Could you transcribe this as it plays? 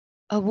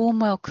A warm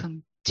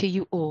welcome to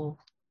you all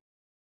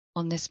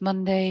on this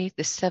Monday,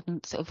 the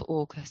 7th of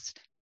August.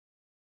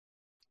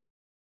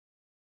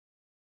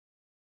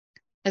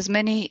 As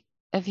many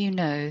of you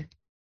know,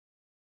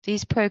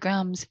 these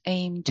programs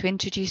aim to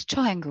introduce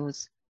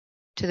triangles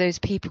to those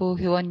people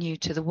who are new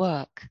to the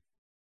work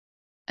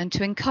and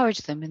to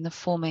encourage them in the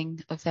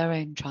forming of their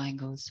own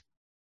triangles.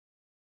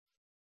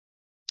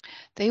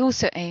 They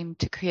also aim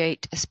to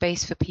create a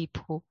space for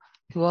people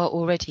who are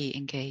already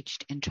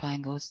engaged in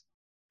triangles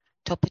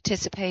to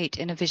participate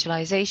in a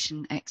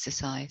visualization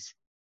exercise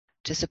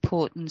to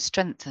support and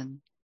strengthen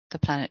the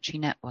planetary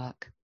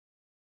network.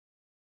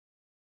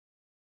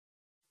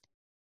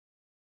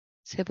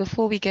 So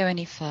before we go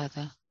any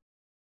further,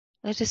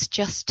 let us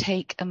just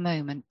take a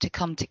moment to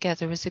come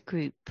together as a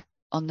group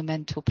on the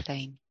mental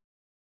plane.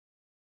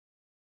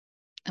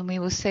 And we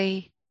will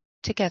say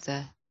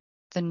together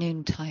the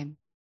noontime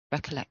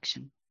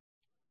recollection.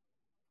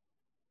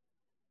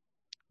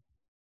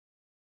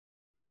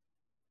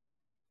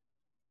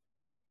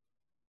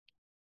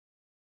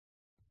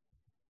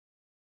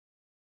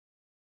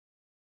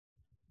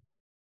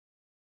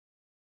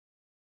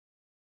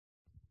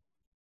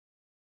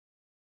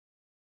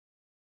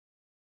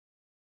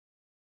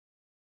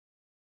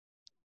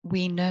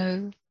 We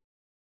know,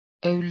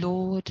 O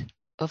Lord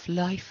of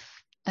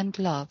life and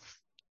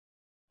love,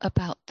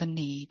 about the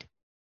need.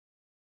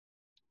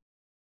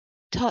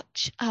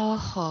 Touch our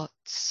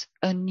hearts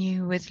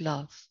anew with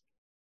love,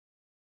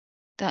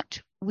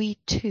 that we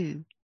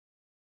too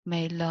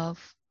may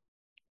love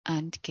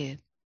and give.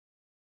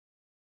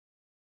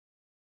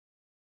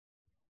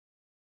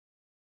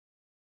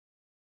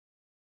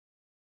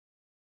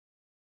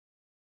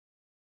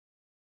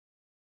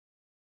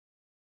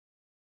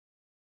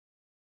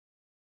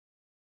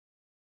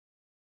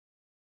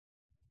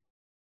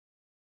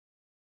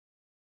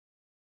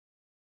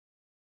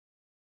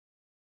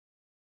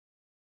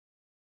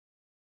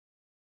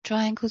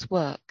 Triangle's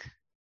work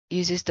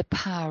uses the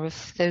power of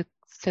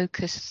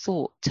focused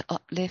thought to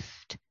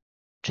uplift,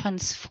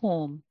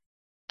 transform,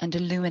 and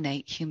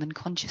illuminate human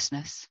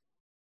consciousness.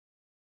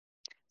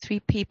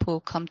 Three people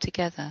come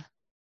together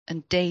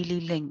and daily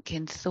link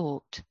in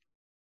thought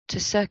to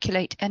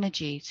circulate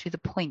energy through the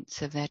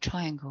points of their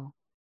triangle.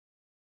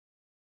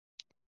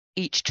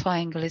 Each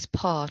triangle is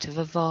part of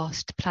a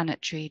vast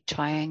planetary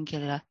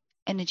triangular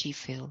energy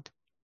field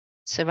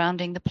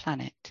surrounding the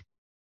planet,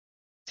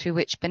 through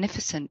which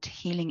beneficent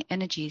healing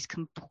energies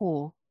can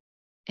pour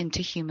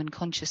into human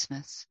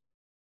consciousness.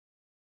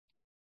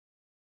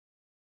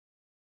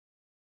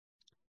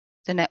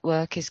 The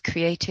network is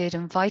created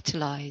and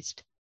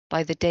vitalized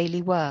by the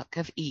daily work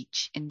of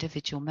each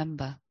individual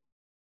member.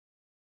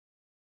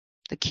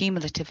 The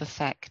cumulative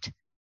effect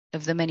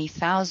of the many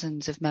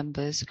thousands of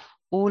members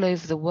all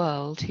over the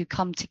world who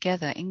come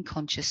together in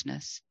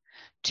consciousness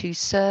to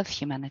serve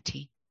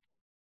humanity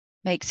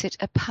makes it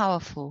a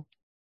powerful,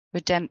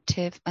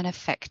 redemptive, and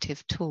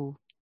effective tool.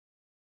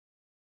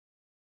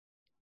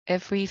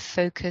 Every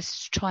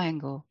focused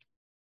triangle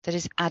that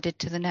is added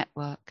to the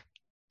network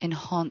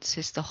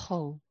enhances the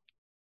whole,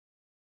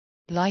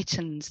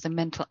 lightens the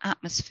mental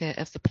atmosphere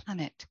of the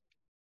planet,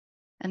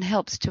 and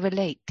helps to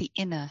relate the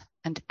inner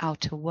and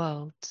outer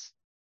worlds.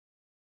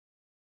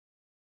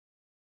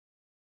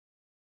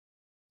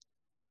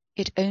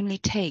 It only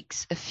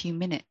takes a few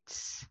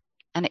minutes,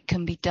 and it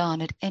can be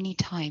done at any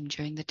time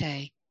during the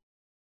day.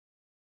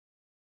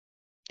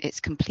 It's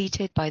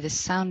completed by the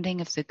sounding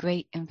of the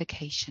great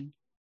invocation,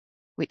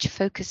 which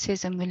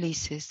focuses and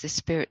releases the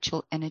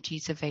spiritual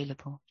energies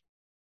available,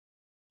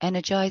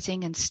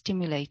 energizing and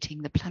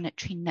stimulating the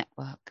planetary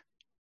network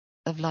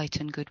of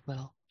light and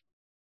goodwill.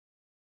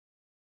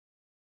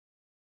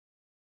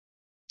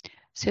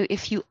 So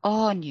if you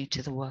are new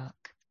to the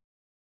work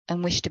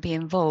and wish to be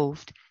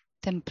involved,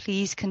 then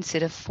please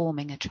consider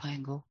forming a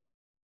triangle.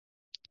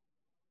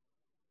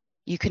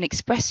 You can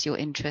express your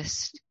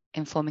interest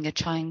in forming a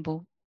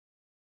triangle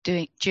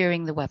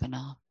during the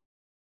webinar.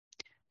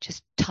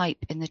 Just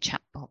type in the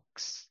chat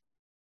box,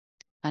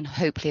 and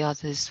hopefully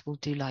others will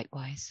do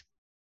likewise.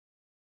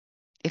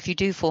 If you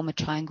do form a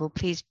triangle,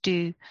 please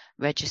do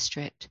register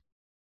it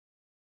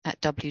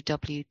at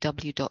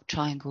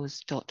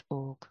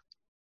www.triangles.org.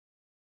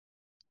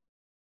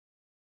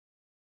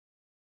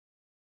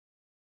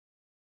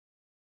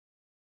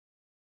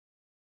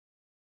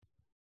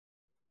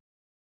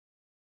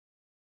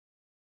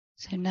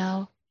 So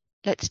now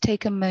let's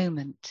take a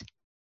moment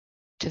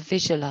to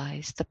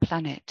visualize the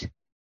planet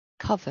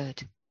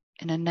covered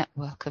in a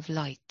network of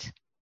light.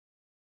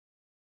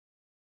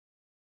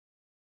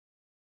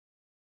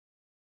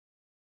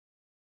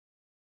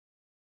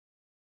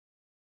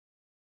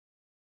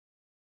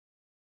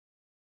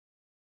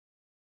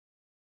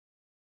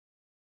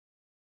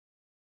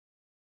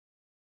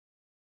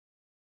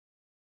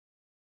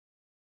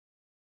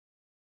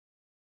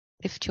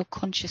 Lift your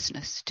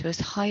consciousness to as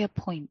high a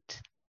point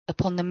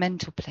upon the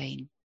mental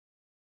plane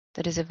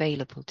that is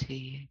available to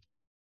you.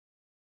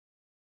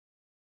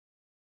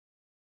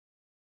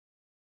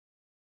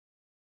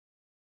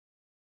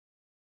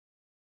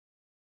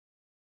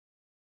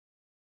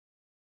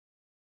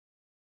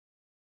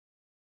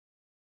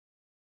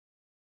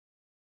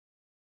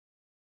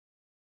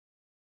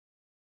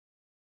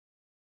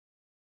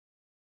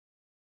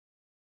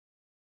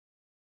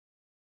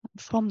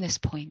 From this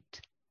point,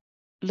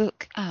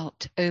 look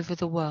out over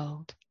the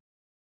world,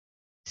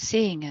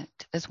 seeing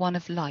it as one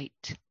of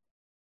light,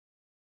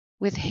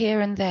 with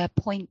here and there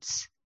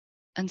points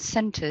and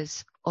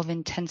centers of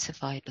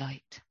intensified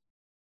light.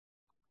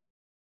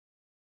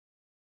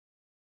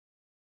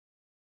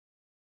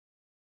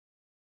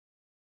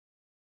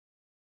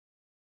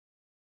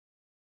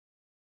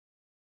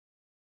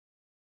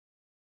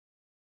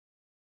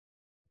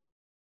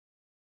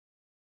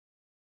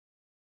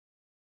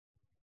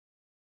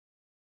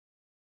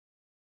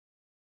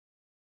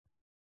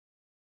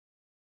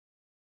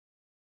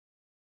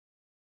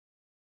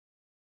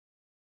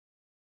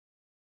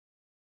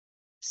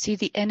 See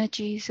the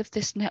energies of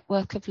this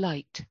network of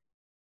light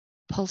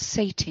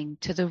pulsating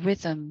to the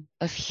rhythm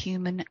of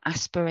human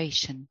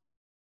aspiration,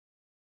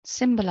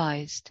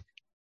 symbolized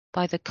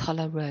by the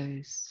color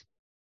rose.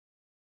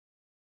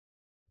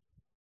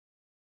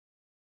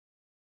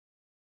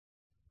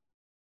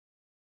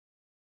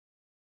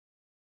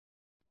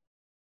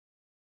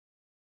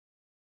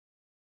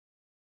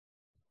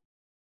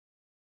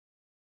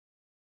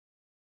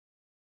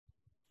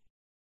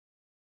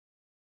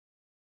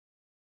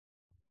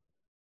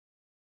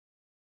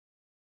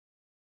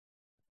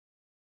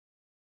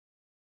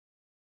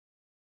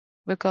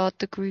 Regard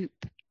the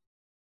group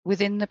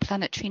within the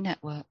planetary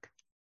network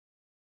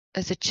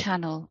as a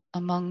channel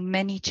among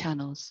many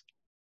channels,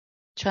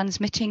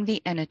 transmitting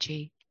the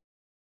energy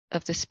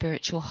of the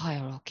spiritual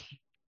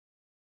hierarchy.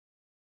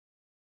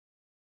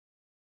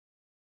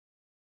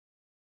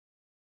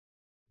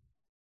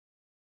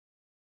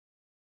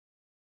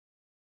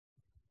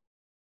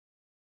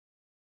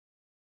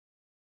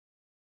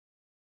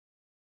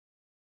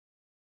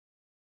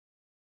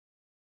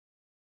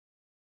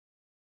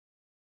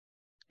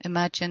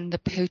 Imagine the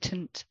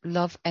potent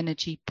love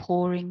energy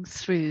pouring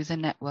through the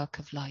network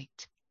of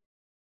light,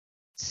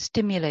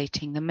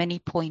 stimulating the many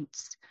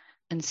points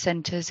and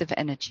centers of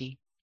energy,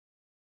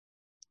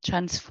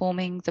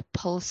 transforming the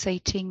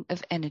pulsating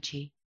of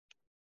energy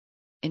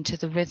into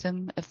the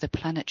rhythm of the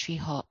planetary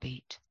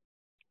heartbeat.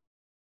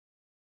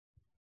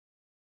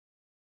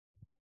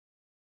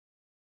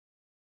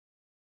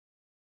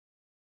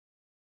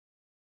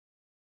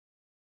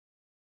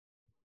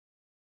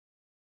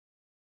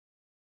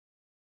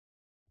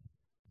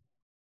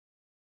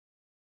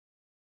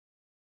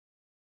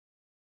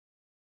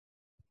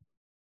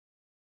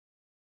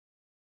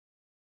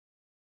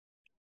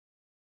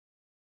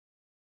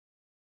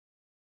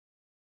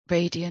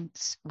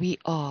 Radiance we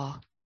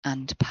are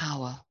and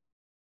power.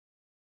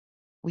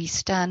 We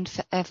stand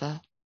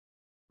forever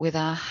with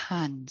our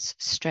hands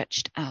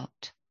stretched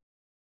out,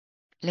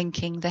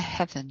 linking the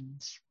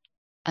heavens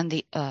and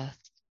the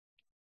earth,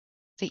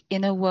 the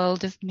inner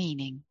world of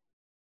meaning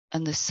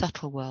and the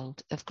subtle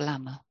world of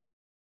glamour.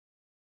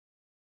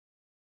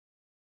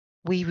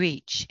 We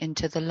reach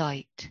into the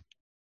light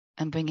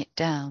and bring it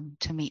down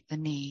to meet the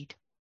need.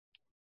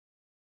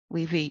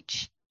 We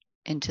reach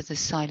into the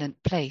silent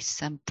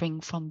place and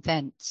bring from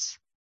thence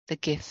the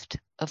gift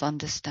of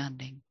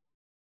understanding.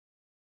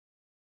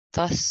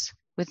 Thus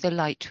with the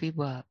light we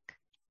work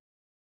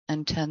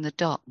and turn the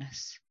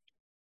darkness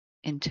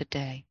into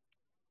day.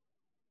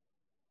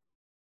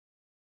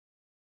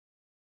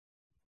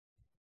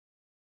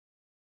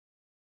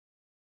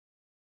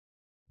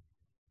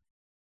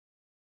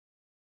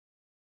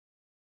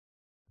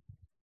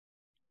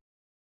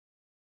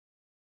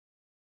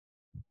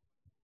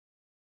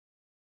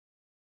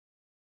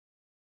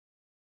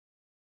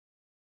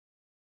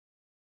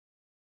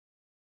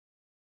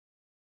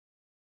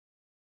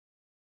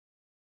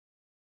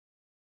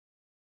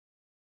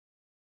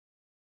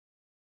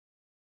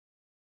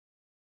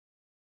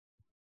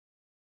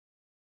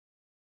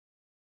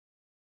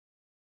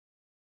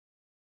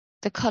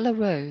 The color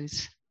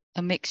rose,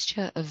 a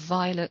mixture of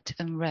violet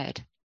and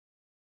red,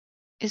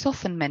 is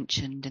often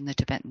mentioned in the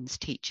Tibetan's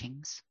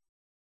teachings.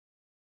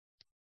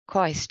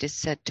 Christ is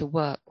said to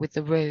work with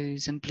the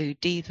rose and blue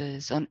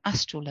devas on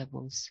astral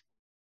levels.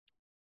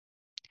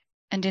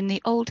 And in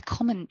the old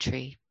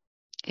commentary,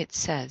 it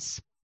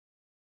says,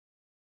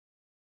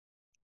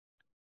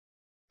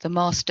 the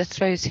master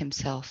throws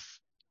himself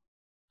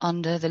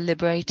under the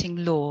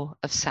liberating law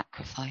of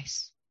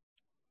sacrifice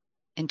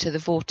into the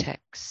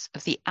vortex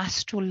of the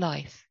astral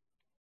life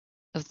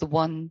of the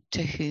one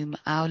to whom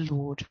our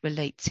Lord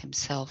relates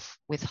himself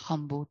with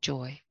humble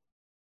joy.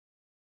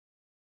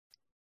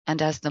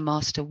 And as the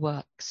master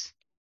works,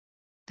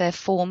 there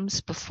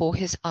forms before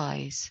his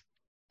eyes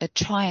a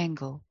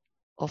triangle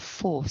of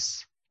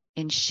force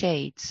in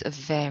shades of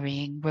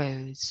varying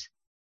rose.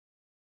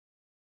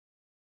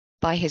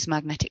 By his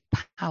magnetic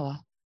power,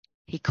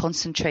 he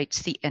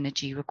concentrates the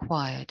energy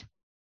required.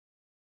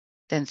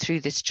 Then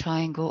through this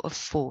triangle of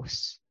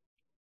force,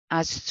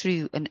 as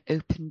through an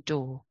open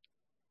door,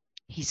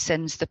 he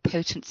sends the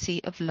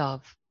potency of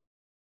love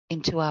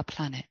into our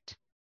planet.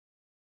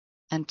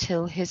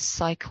 Until his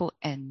cycle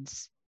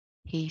ends,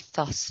 he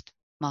thus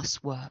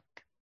must work.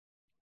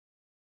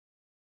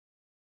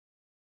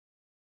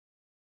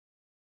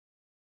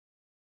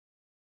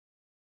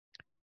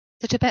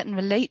 The Tibetan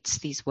relates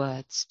these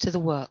words to the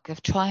work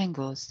of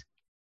triangles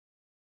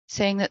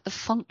saying that the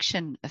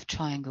function of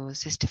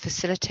triangles is to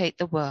facilitate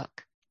the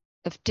work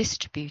of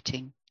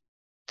distributing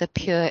the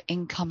pure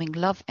incoming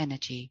love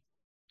energy,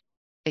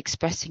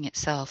 expressing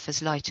itself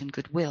as light and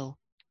goodwill,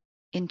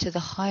 into the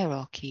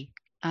hierarchy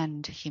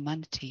and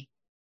humanity.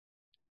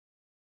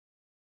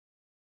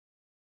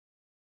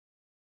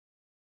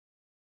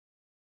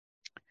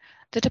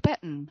 The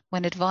Tibetan,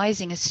 when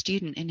advising a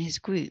student in his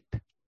group,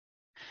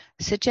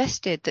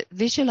 suggested that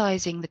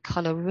visualizing the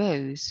color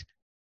rose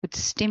would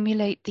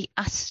stimulate the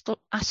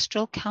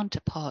astral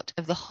counterpart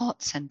of the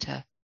heart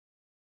center,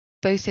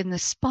 both in the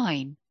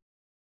spine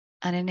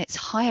and in its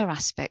higher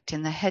aspect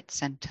in the head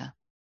center.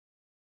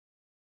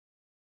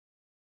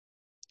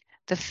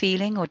 The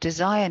feeling or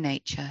desire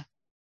nature,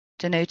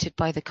 denoted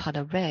by the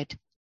color red,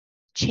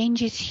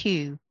 changes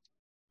hue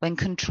when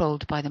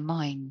controlled by the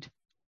mind,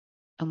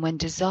 and when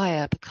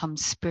desire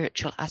becomes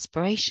spiritual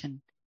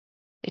aspiration,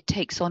 it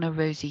takes on a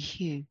rosy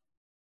hue.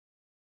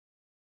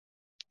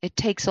 It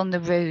takes on the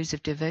rose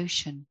of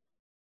devotion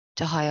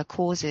to higher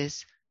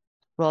causes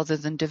rather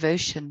than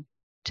devotion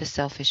to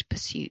selfish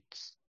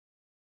pursuits.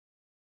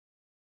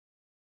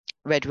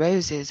 Red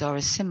roses are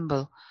a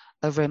symbol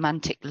of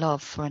romantic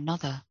love for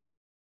another,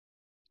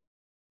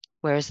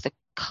 whereas the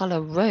color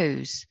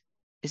rose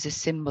is a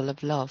symbol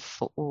of love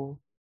for all.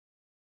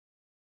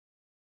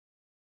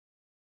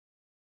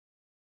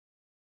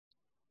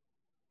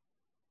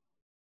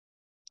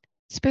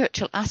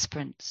 Spiritual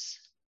aspirants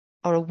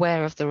are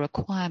aware of the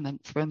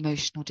requirement for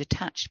emotional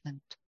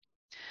detachment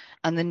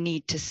and the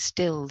need to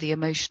still the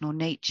emotional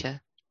nature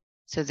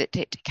so that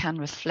it can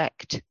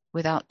reflect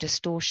without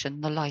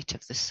distortion the light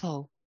of the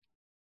soul.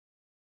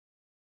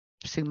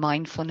 Through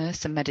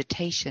mindfulness and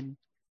meditation,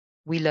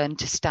 we learn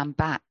to stand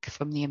back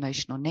from the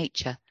emotional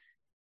nature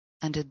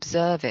and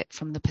observe it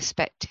from the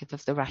perspective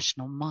of the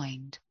rational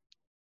mind.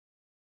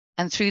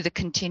 And through the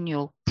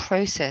continual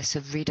process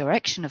of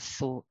redirection of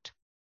thought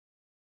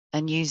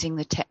and using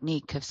the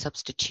technique of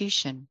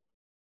substitution,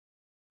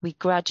 we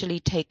gradually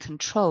take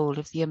control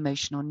of the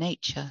emotional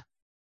nature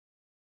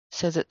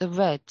so that the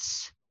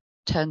reds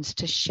turns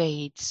to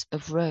shades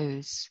of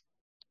rose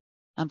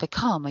and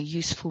become a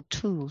useful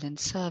tool in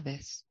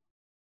service.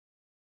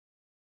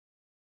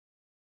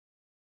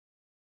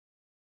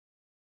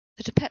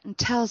 The Tibetan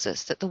tells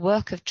us that the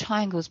work of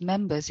Triangle's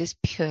members is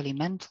purely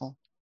mental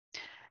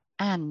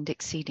and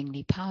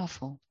exceedingly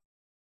powerful.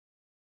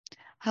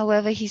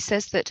 However, he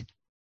says that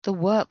the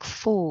work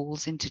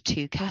falls into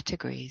two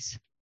categories: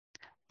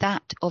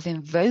 that of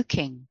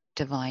invoking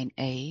divine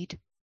aid,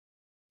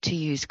 to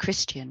use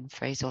Christian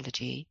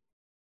phraseology,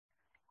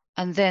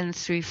 and then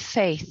through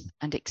faith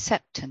and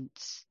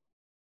acceptance,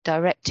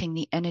 directing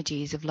the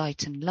energies of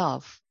light and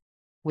love,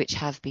 which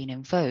have been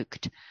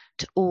invoked,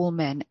 to all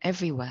men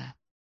everywhere.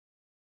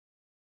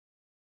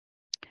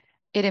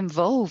 It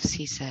involves,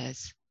 he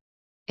says,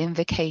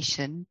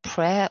 invocation,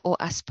 prayer or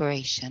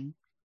aspiration,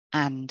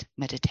 and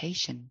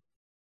meditation.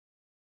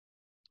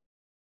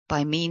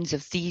 By means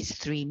of these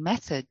three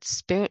methods,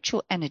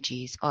 spiritual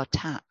energies are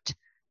tapped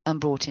and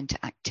brought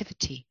into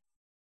activity.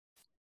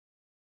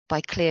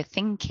 By clear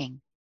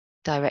thinking,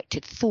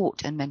 directed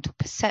thought and mental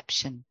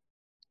perception,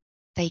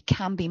 they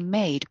can be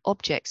made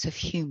objects of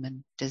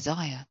human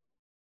desire.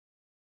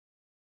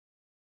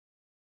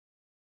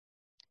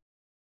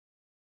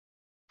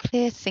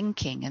 Clear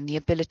thinking and the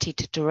ability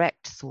to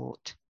direct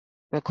thought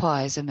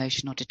requires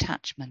emotional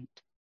detachment.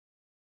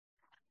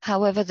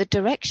 However, the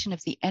direction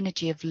of the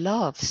energy of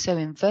love so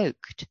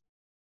invoked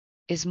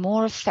is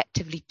more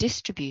effectively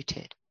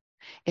distributed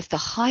if the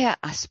higher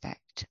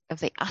aspect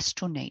of the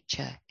astral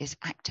nature is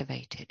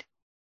activated.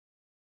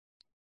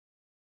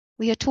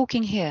 We are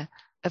talking here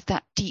of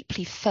that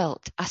deeply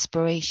felt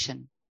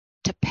aspiration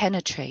to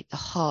penetrate the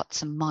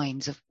hearts and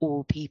minds of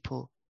all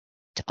people,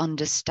 to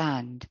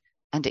understand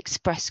and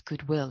express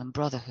goodwill and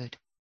brotherhood,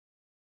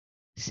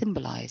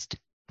 symbolized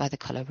by the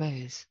color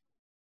rose.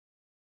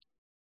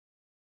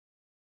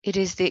 It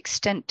is the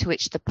extent to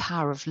which the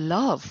power of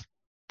love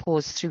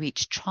pours through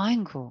each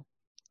triangle,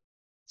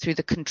 through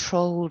the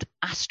controlled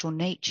astral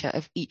nature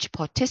of each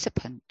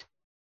participant,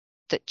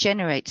 that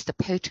generates the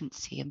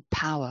potency and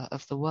power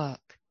of the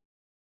work.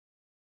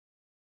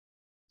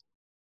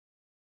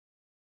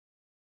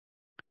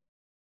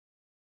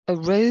 A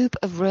robe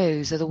of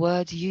rose are the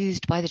words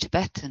used by the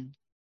Tibetan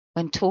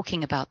when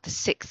talking about the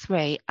sixth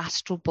ray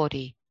astral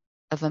body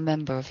of a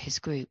member of his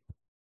group.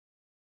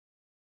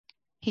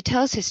 He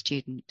tells his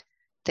student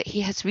that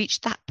he has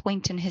reached that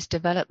point in his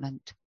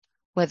development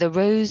where the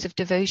rose of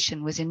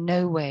devotion was in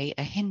no way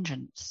a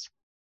hindrance.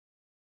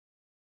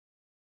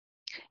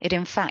 It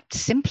in fact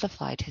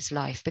simplified his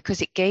life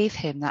because it gave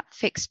him that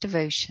fixed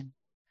devotion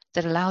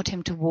that allowed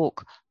him to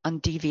walk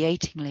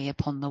undeviatingly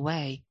upon the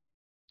way.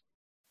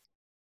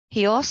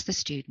 He asked the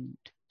student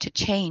to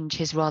change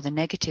his rather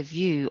negative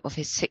view of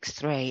his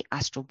sixth ray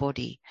astral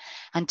body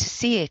and to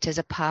see it as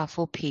a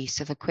powerful piece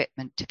of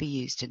equipment to be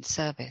used in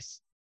service.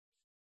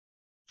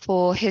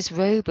 For his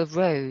robe of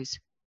rose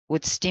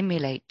would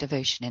stimulate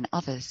devotion in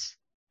others,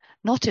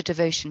 not a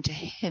devotion to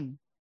him,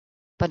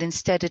 but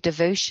instead a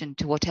devotion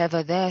to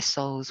whatever their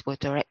souls were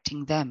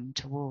directing them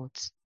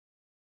towards.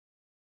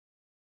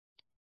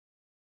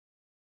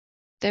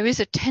 There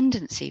is a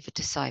tendency for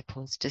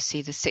disciples to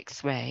see the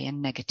sixth ray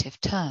in negative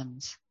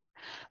terms.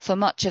 For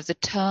much of the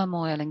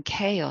turmoil and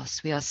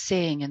chaos we are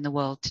seeing in the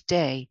world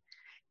today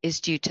is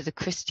due to the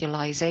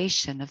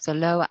crystallization of the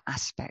lower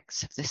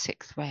aspects of the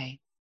sixth ray.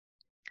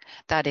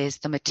 That is,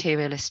 the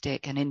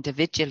materialistic and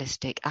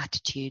individualistic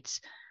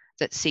attitudes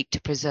that seek to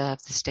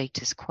preserve the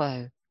status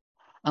quo,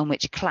 and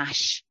which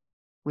clash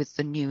with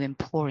the new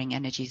empowering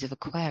energies of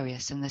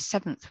Aquarius and the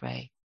seventh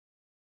ray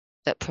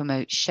that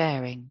promote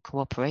sharing,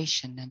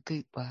 cooperation, and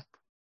group work.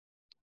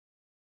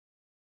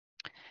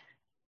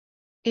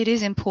 It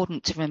is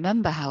important to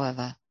remember,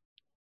 however,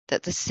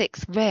 that the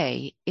sixth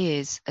ray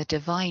is a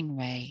divine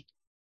ray,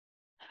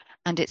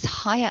 and its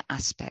higher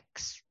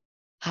aspects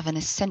have an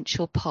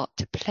essential part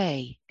to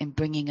play in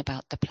bringing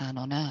about the plan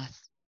on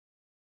Earth.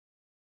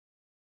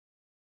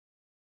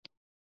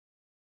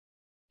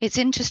 It's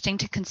interesting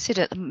to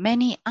consider that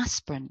many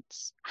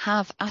aspirants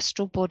have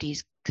astral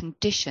bodies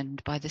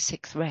conditioned by the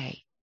sixth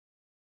ray,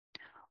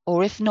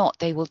 or if not,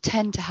 they will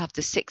tend to have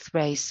the sixth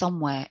ray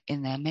somewhere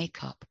in their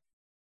makeup.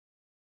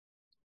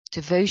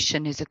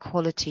 Devotion is a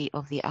quality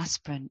of the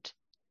aspirant,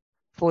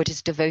 for it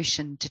is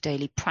devotion to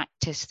daily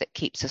practice that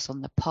keeps us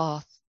on the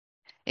path.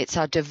 It's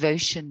our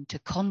devotion to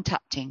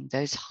contacting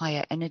those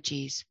higher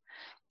energies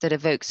that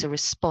evokes a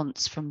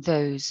response from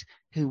those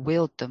who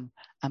wield them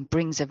and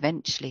brings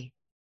eventually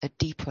a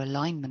deeper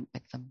alignment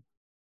with them.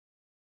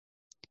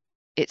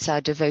 It's our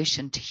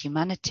devotion to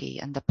humanity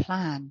and the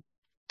plan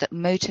that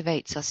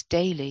motivates us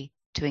daily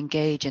to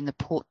engage in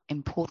the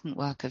important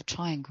work of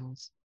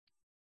triangles.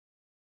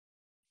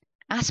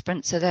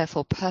 Aspirants are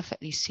therefore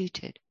perfectly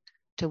suited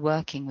to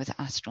working with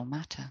astral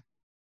matter.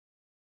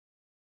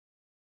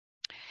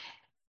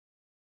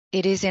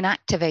 It is in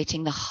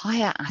activating the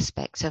higher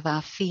aspects of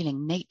our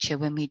feeling nature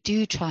when we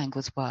do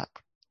triangles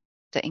work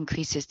that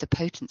increases the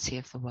potency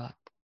of the work.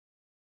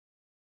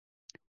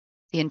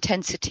 The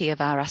intensity of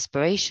our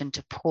aspiration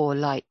to pour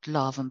light,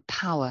 love, and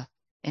power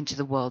into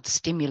the world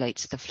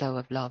stimulates the flow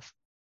of love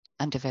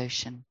and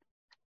devotion,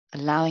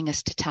 allowing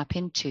us to tap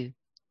into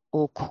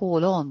or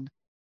call on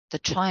the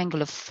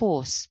triangle of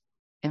force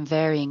in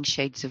varying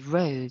shades of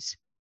rose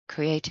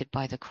created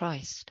by the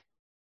Christ.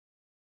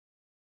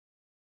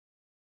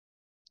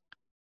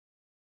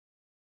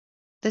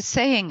 The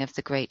saying of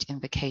the Great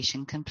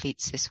Invocation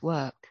completes this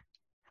work.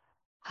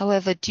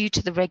 However, due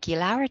to the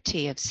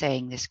regularity of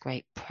saying this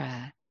great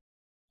prayer,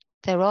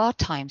 there are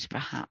times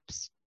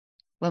perhaps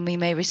when we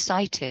may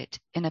recite it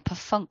in a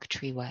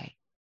perfunctory way,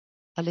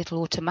 a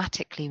little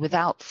automatically,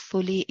 without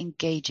fully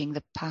engaging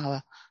the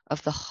power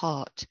of the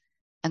heart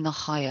and the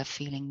higher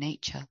feeling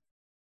nature.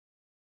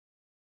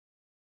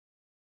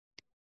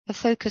 A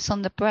focus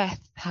on the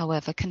breath,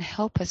 however, can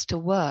help us to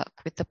work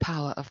with the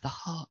power of the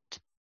heart.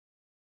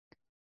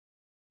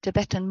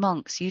 Tibetan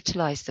monks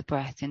utilize the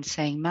breath in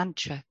saying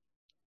mantra,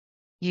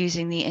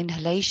 using the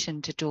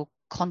inhalation to draw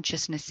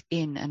consciousness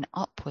in and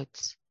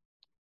upwards,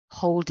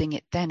 holding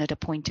it then at a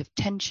point of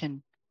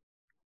tension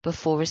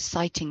before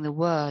reciting the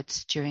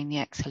words during the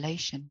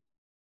exhalation.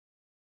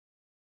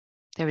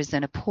 There is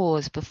then a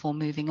pause before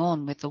moving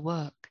on with the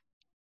work.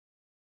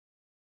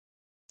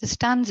 The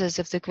stanzas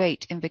of the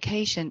Great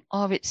Invocation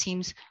are, it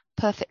seems,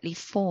 perfectly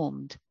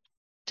formed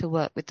to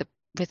work with the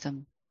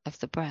rhythm of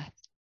the breath.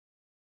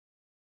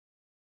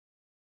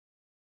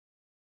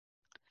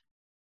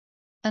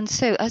 And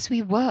so as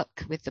we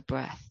work with the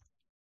breath,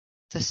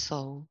 the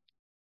soul,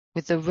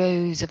 with the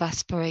rose of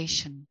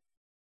aspiration,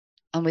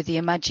 and with the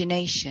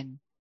imagination,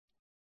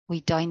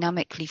 we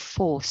dynamically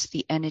force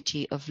the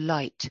energy of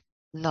light,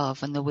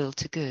 love, and the will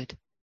to good.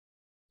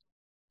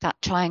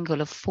 That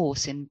triangle of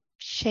force in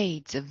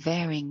shades of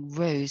varying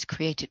rose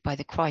created by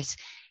the Christ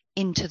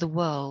into the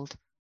world,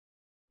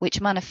 which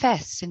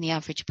manifests in the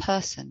average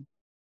person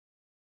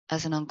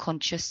as an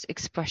unconscious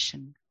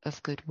expression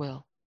of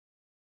goodwill.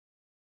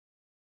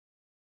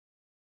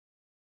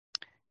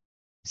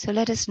 So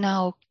let us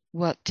now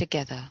work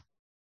together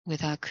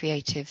with our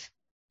creative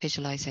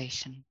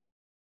visualization.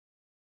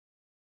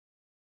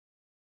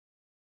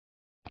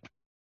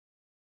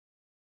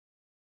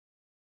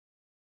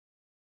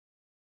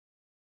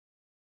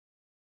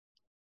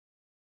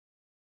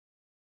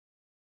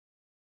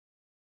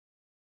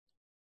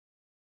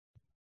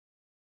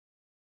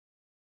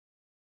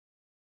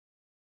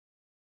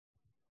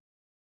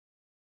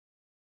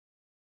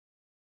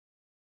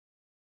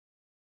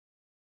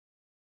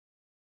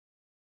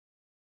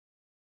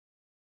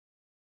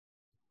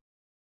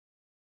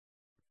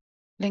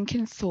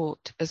 Linking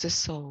thought as a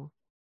soul,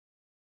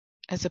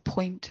 as a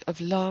point of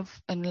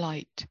love and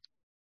light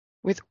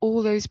with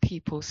all those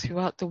people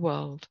throughout the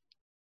world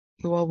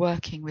who are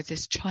working with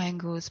this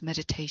Triangles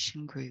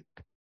meditation group.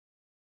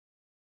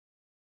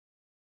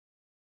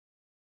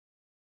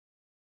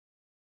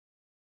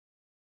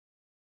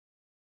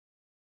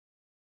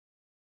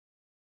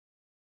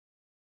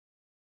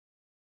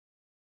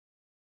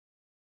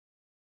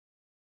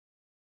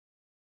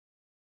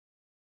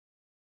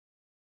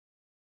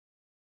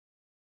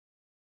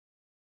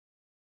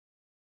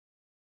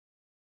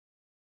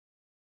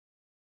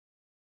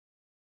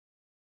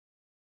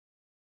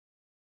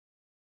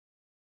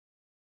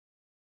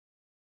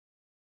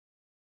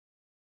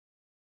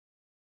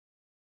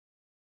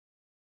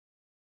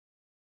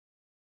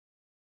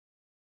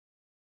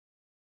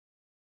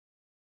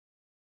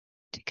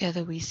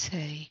 Together we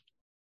say,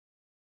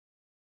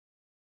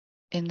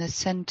 in the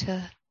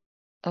center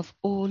of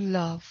all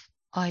love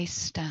I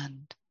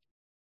stand.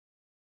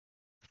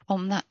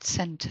 From that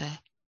center,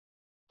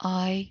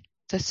 I,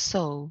 the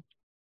soul,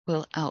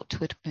 will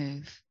outward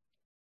move.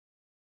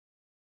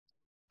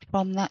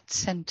 From that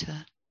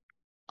center,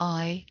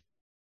 I,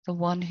 the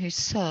one who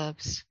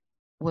serves,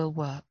 will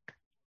work.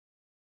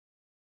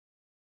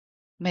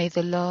 May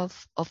the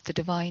love of the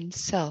divine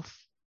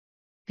self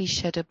be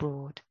shed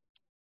abroad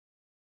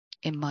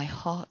in my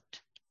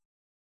heart,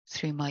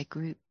 through my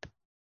group,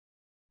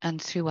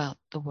 and throughout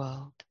the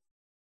world.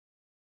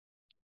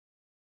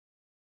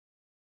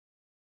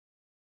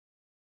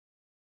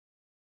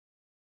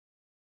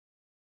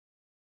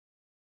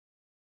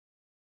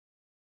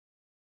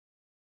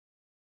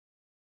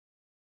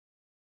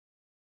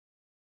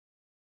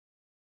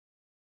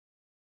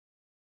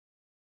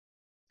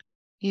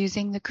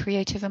 Using the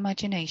creative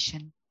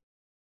imagination,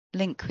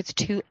 link with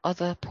two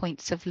other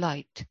points of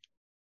light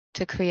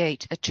to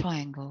create a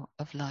triangle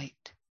of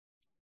light.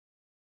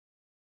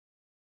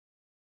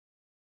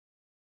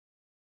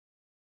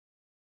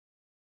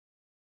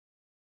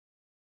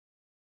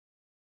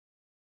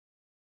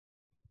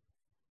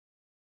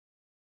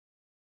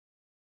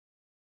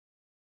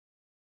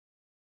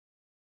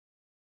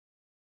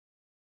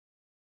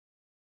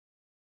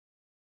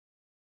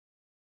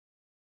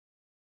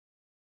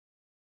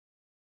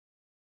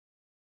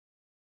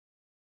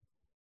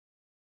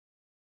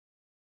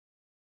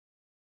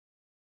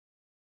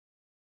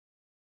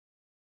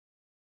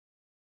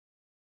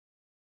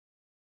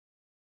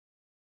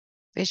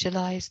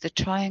 Visualize the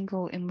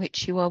triangle in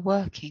which you are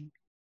working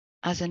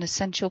as an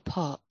essential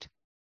part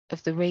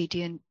of the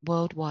Radiant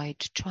Worldwide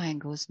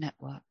Triangles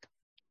Network.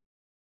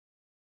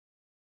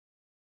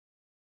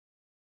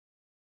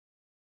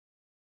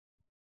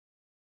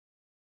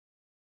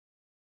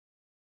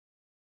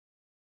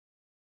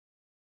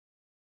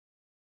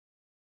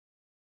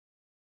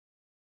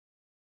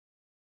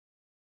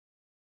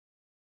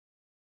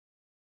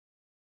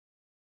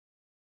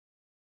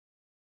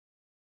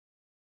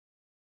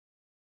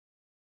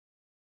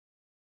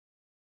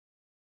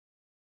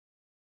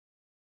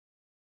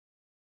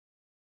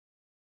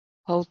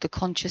 Hold the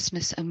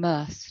consciousness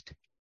immersed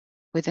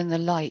within the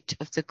light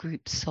of the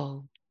group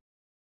soul,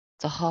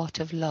 the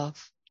heart of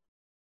love,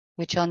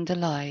 which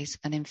underlies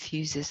and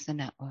infuses the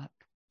network.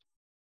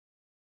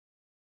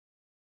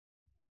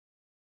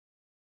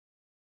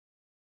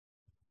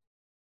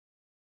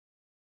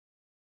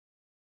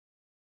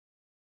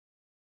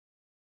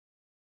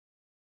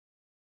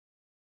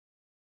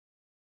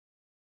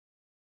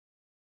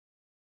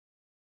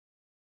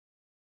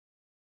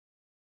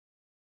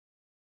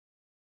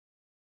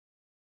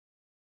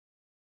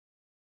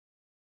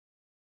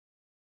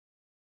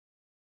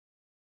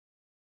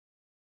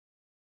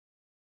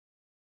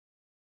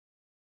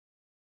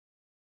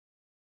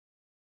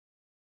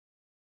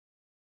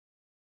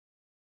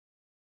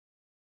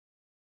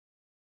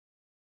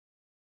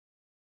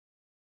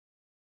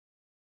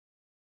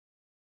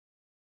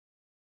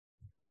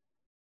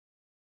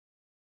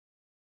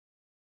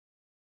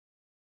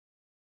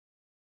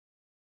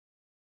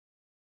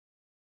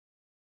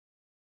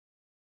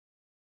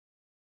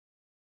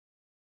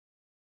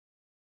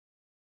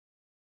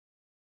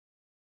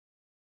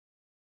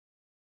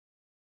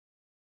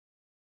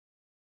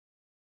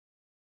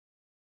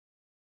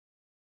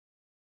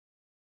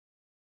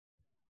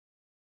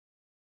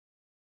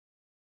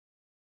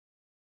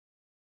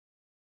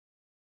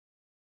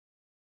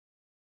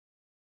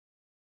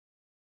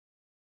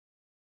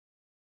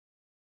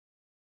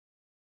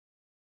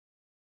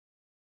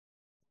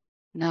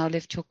 Now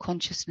lift your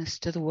consciousness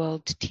to the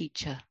world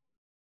teacher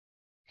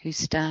who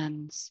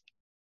stands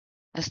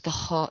as the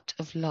heart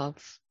of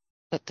love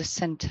at the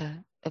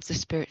center of the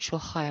spiritual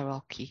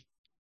hierarchy,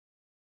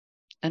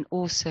 and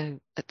also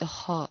at the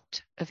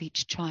heart of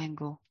each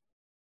triangle.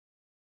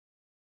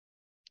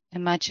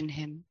 Imagine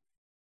him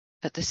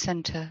at the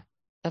center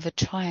of a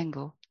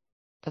triangle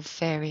of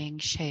varying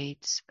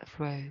shades of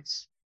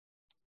rose.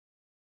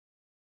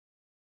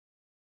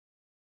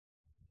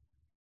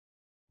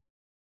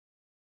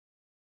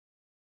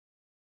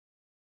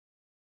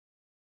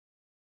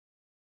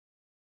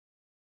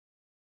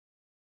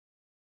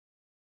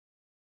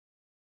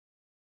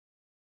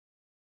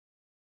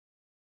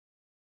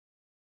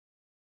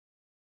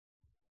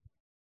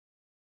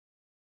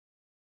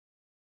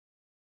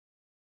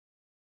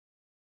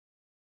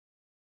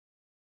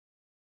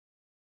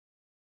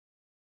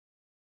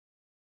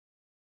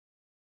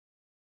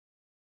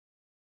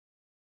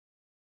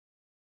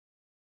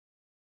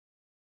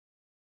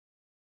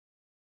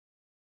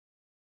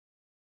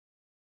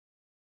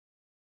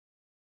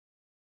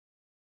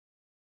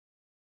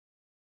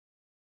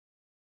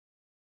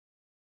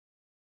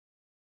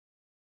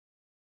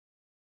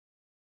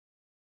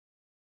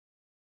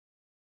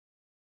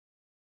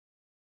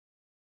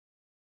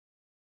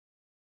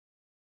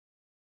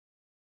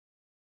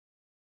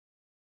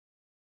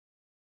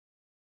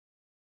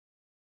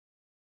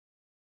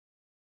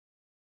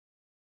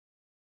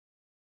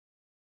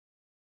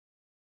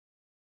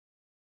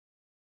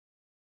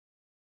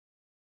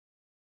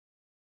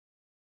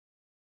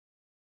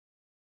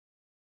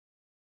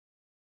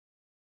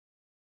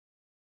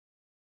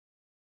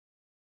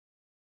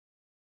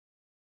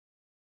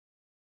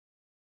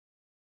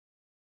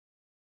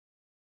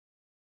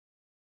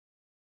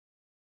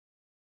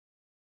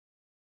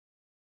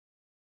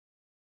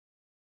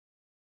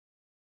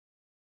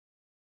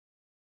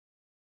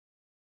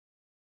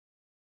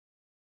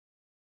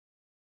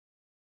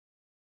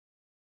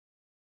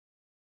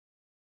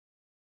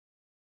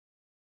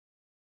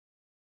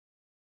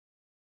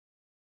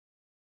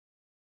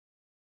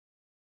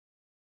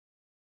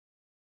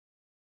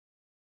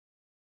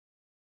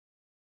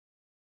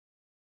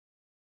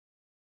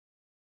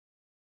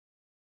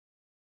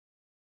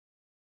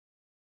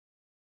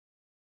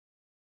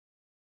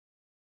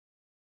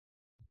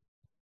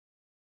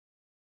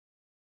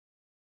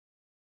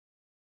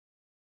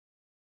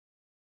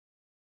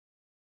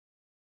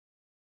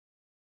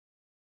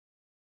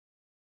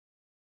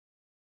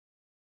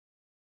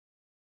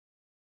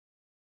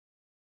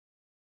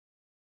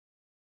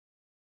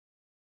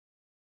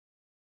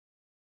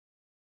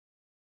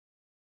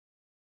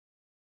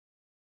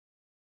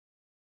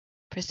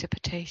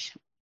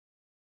 precipitation.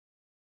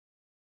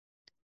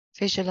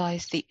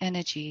 Visualize the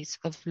energies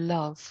of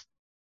love,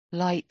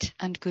 light,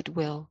 and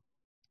goodwill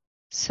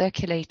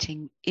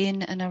circulating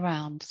in and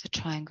around the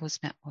triangle's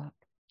network.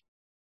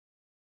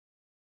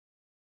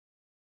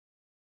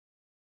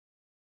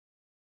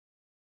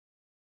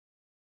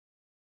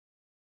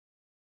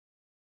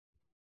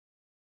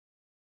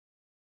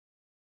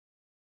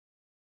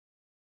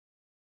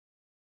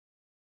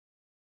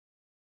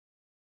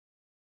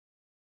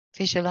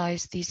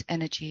 Visualize these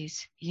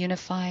energies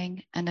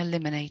unifying and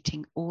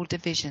eliminating all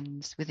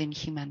divisions within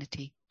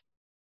humanity,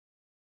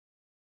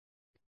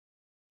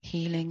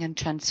 healing and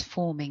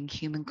transforming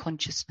human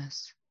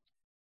consciousness,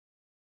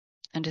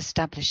 and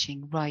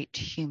establishing right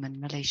human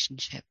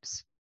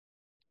relationships.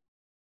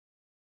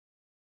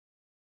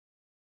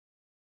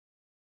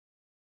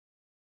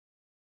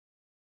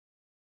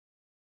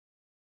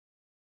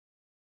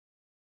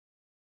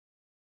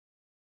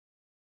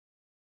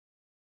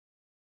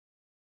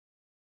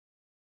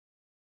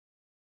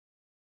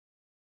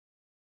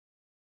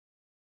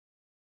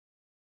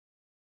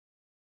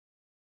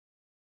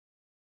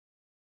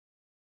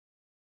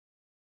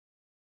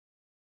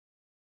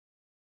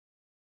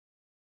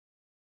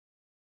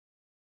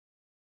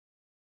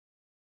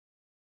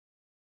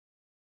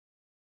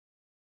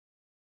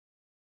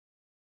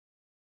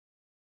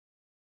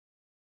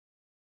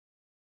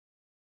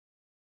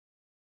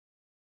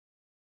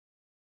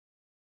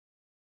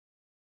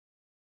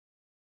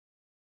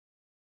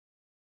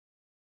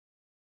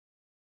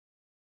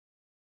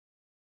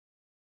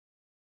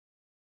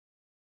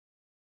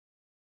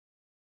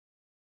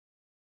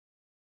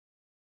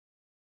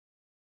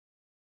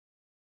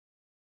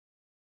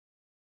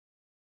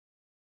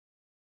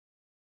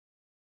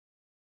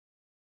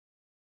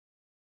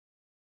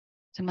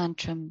 The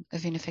mantra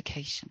of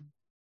unification.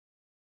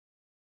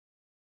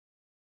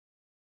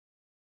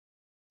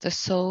 The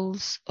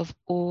souls of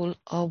all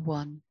are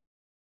one,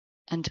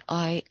 and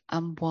I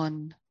am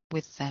one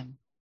with them.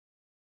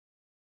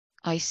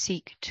 I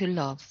seek to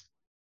love,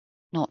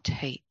 not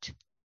hate.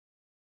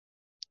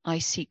 I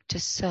seek to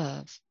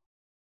serve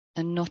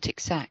and not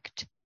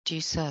exact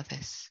due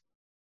service.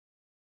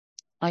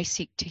 I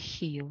seek to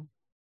heal,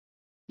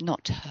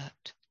 not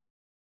hurt.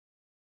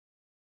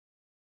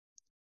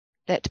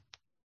 Let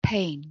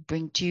pain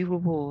bring due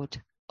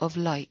reward of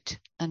light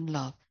and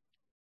love.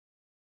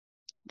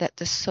 Let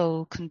the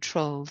soul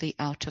control the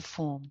outer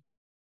form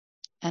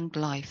and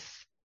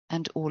life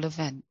and all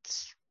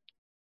events,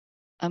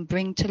 and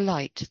bring to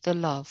light the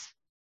love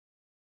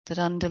that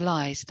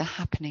underlies the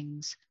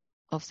happenings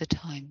of the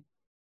time.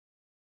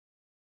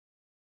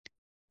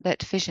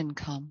 Let vision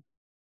come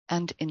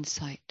and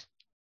insight.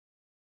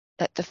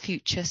 Let the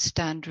future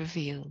stand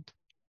revealed.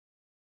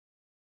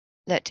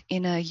 Let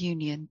inner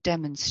union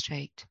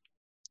demonstrate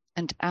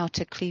and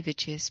outer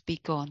cleavages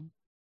be gone.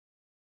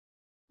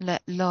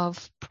 Let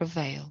love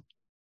prevail.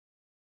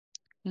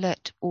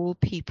 Let all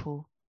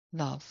people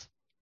love.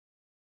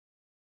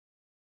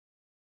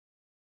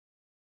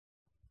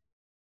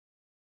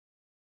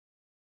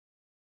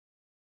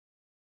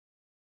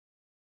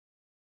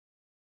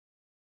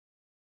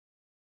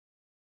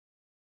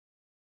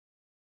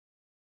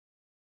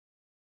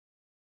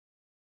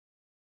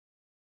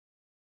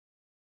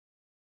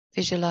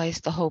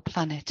 Visualize the whole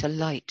planet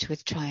alight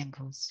with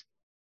triangles.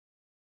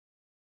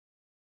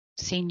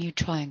 See new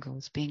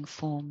triangles being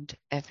formed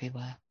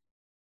everywhere.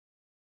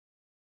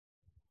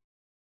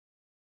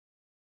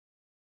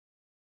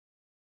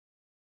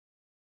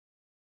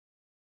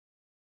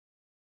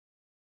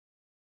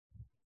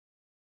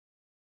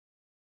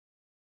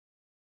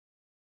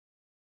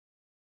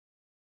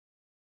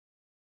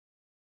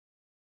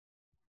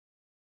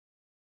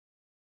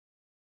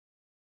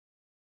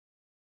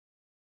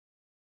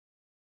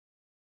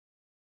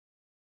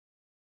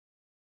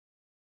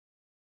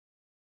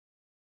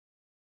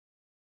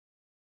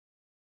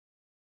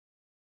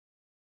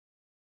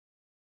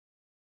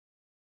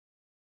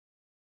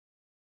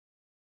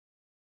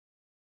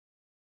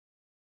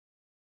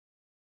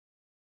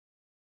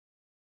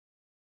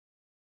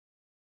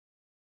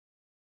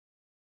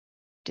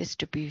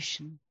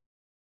 Distribution.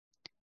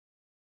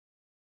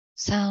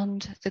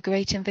 Sound the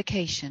great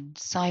invocation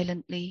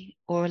silently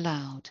or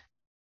aloud.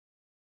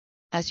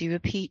 As you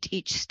repeat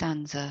each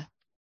stanza,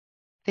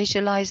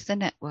 visualize the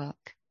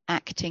network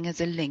acting as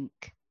a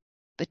link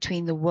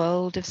between the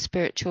world of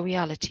spiritual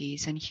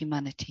realities and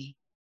humanity,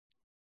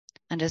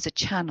 and as a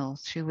channel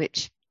through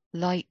which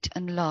light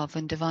and love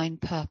and divine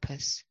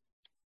purpose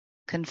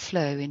can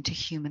flow into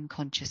human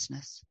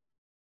consciousness.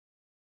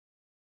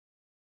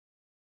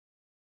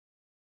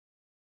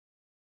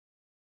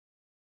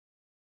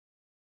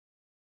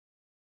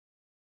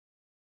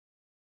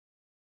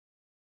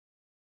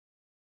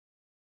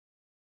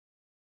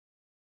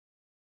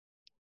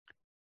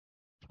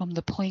 From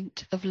the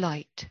point of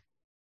light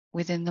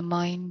within the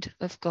mind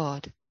of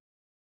God,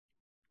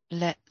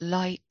 let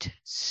light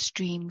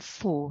stream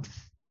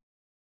forth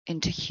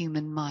into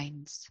human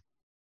minds.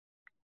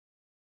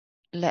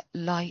 Let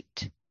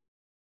light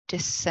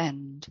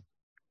descend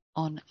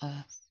on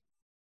earth.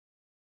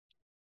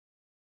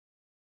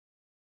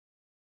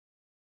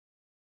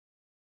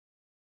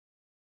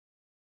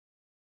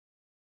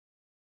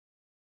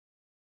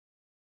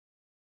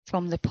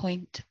 from the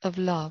point of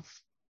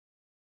love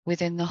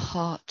within the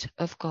heart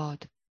of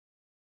God,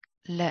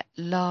 let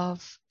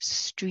love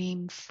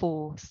stream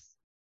forth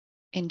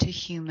into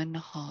human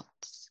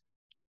hearts.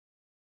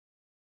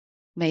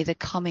 May the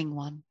coming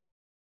one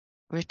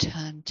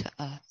return to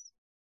earth.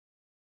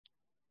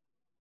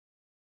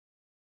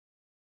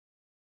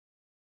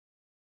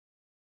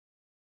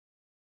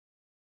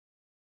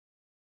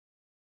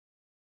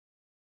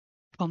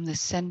 From the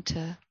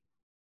center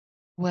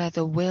where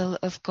the will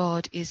of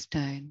God is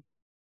known,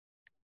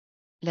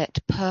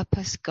 let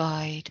purpose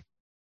guide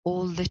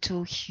all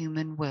little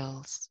human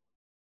wills,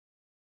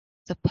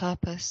 the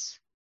purpose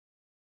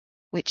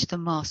which the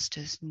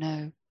masters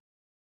know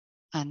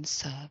and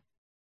serve.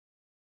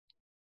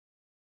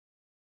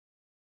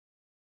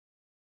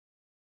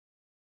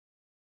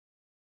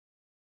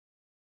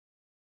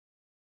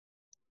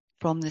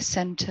 From the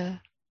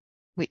center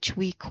which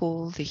we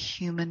call the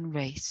human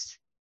race,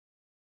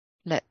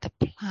 let the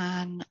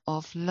plan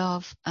of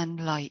love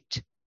and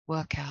light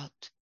work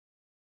out,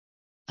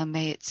 and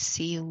may it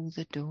seal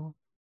the door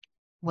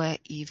where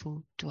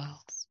evil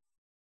dwells.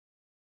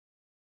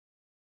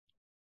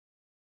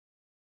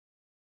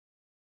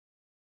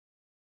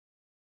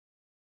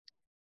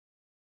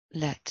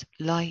 Let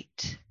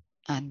light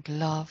and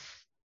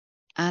love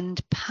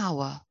and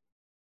power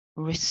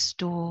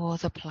restore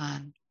the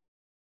plan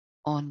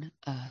on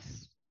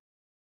earth.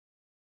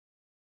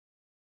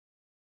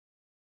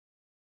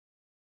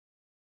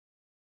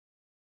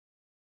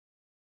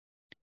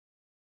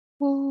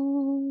 Om.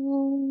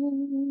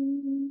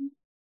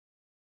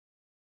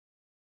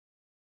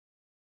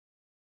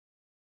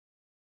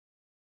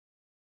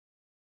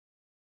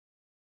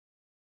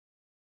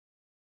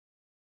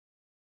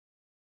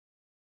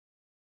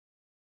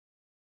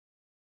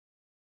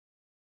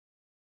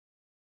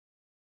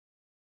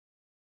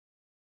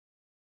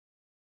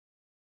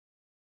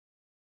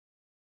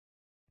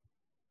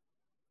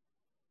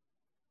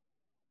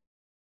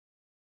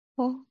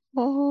 Oh,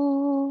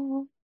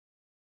 oh.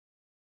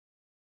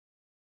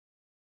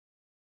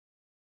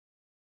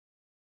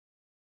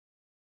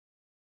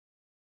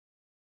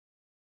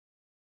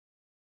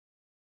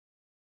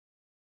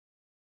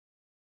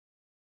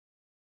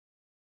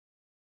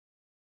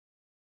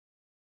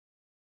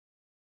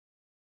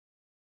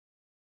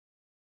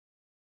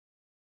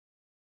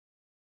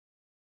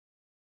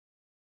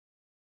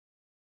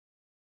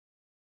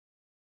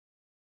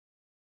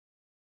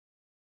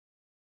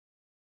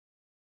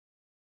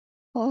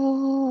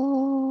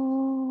 Oh.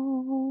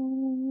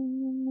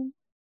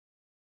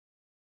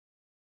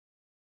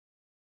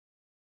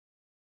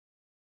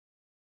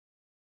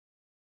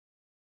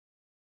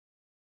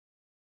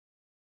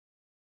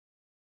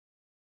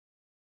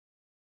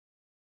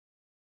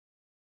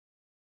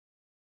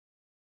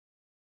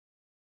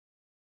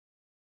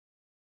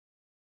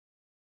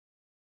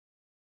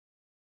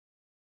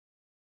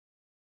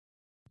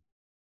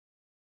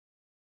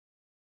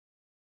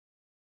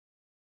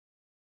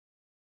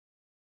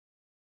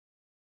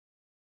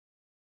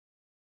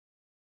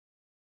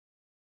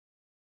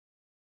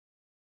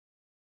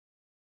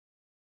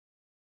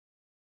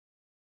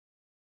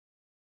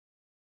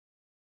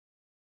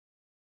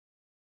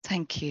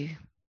 Thank you.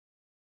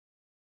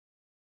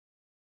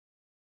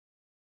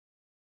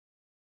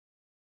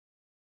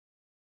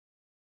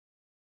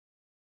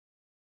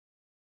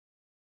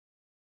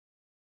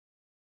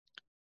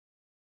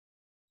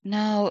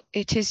 Now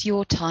it is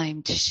your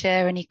time to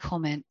share any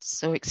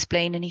comments or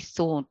explain any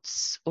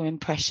thoughts or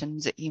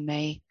impressions that you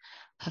may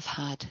have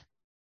had.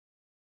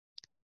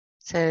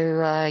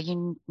 So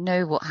you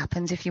know what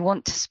happens. If you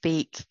want to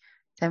speak,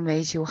 then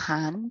raise your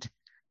hand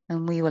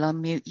and we will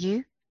unmute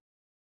you,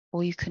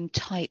 or you can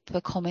type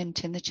a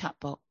comment in the chat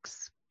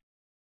box.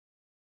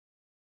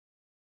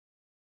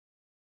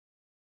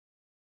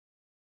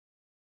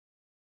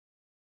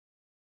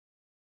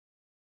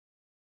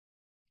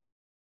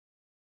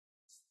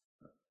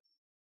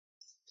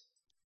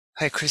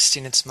 Hi,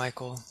 Christine, it's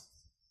Michael.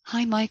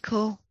 Hi,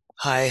 Michael.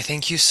 Hi,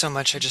 thank you so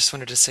much. I just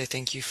wanted to say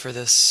thank you for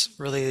this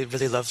really,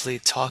 really lovely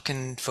talk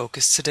and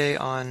focus today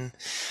on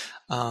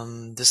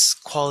this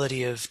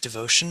quality of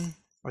devotion,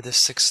 or the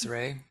sixth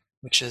ray,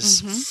 which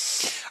is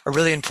a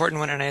really important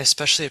one. And I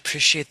especially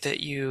appreciate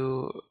that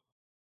you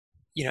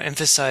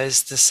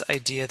emphasize this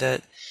idea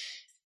that,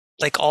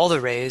 like all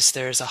the rays,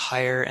 there's a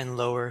higher and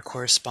lower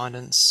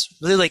correspondence.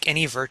 Really, like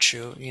any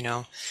virtue,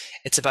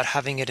 it's about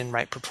having it in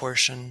right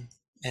proportion.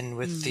 And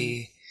with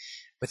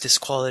this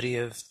quality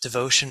of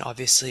devotion,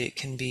 obviously it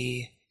can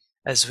be,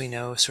 as we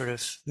know, sort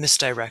of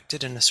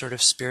misdirected and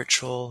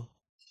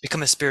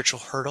become a spiritual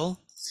hurdle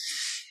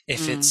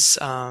if it's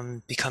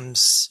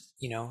becomes,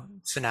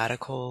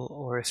 fanatical,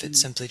 or if it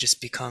simply just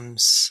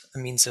becomes a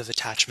means of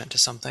attachment to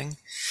something.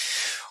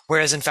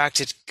 Whereas in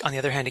fact, on the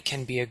other hand, it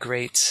can be a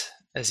great,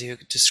 as you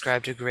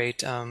described, a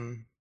great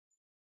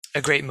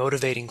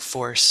motivating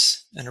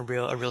force and a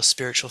real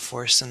spiritual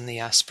force in the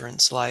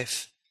aspirant's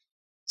life.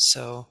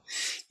 So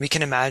we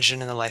can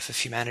imagine in the life of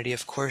humanity,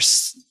 of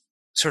course,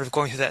 sort of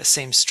going through that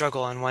same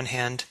struggle. On one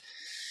hand,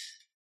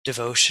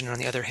 devotion, on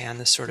the other hand,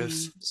 this sort of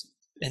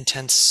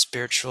intense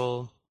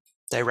spiritual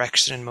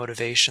direction and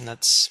motivation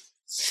that's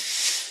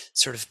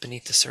sort of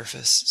beneath the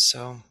surface.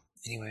 So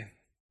anyway,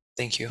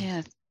 thank you.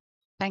 Yeah,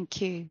 thank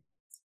you.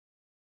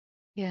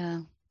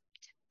 Yeah,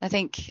 I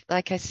think,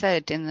 like I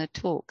said in the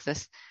talk,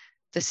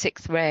 the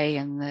sixth ray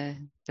and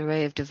the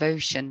ray of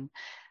devotion,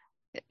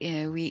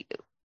 we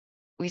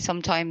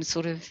sometimes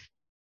sort of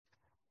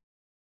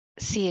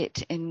see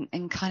it in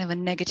kind of a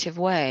negative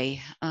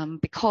way,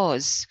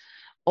 because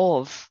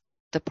of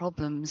the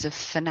problems of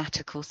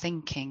fanatical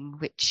thinking,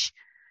 which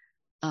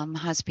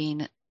has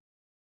been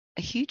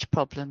a huge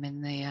problem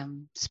in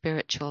the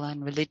spiritual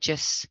and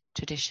religious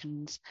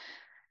traditions.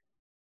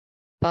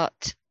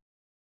 But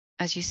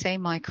as you say,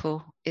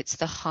 Michael, it's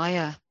the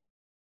higher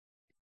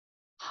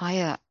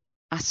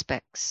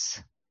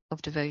aspects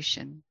of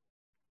devotion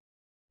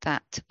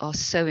that are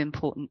so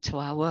important to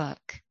our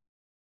work.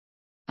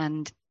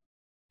 And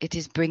it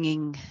is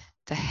bringing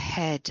the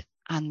head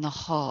and the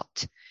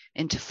heart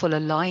into full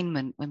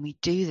alignment when we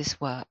do this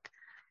work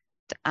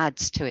that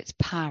adds to its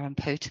power and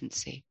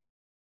potency.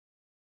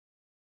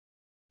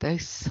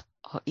 Both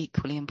are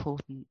equally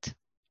important.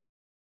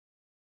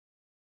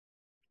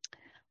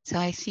 So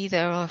I see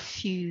there are a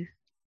few.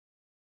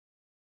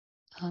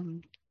 Let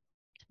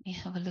me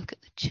have a look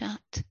at the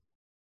chat.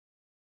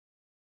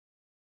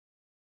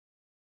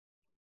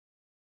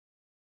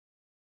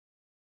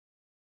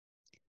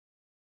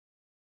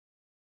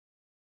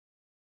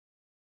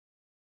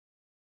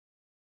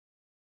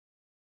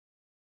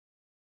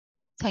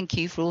 Thank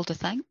you for all the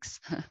thanks.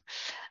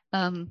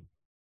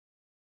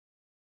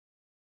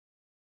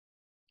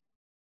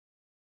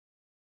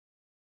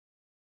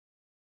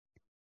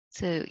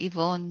 So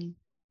Yvonne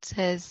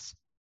says,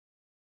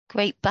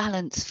 great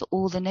balance for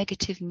all the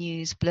negative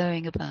news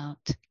blowing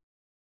about.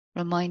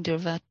 Reminder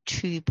of our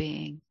true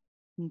being.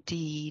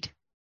 Indeed.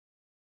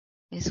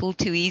 It's all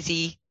too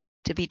easy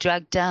to be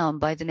dragged down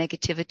by the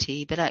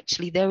negativity, but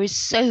actually there is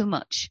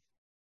so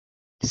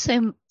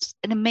an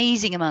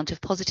amazing amount of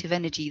positive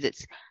energy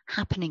that's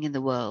happening in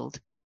the world.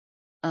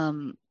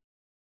 And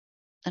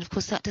of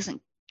course that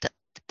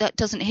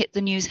doesn't hit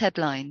the news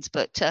headlines,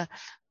 but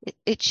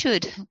it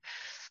should.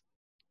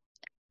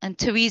 And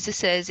Teresa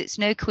says, it's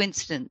no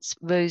coincidence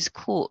rose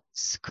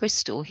quartz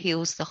crystal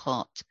heals the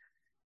heart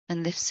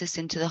and lifts us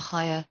into the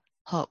higher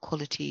heart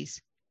qualities.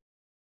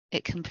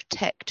 It can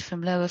protect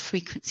from lower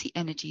frequency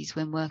energies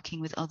when working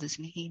with others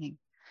in healing.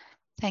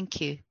 Thank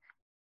you.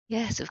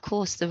 Yes, of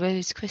course, the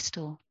rose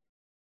crystal,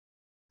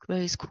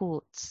 rose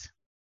quartz.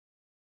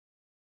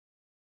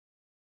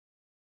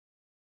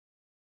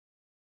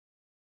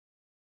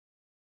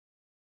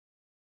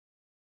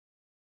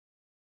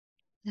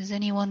 Does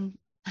anyone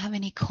have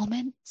any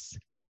comments?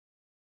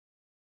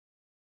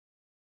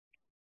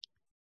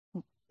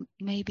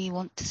 Maybe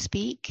want to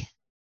speak?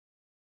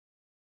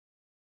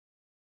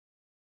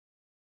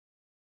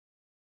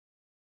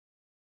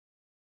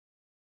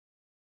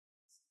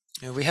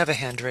 We have a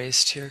hand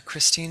raised here.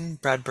 Christine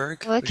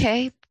Bradberg.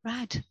 Okay,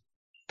 Brad.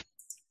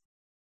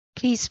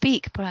 Please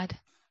speak, Brad.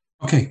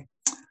 Okay.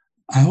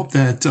 I hope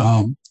that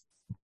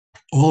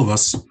all of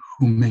us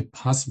who may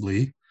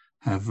possibly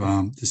have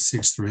the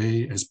sixth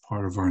ray as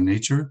part of our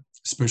nature,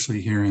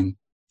 especially here in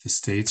the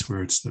States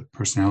where it's the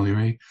personality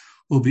ray,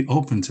 will be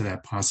open to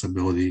that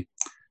possibility.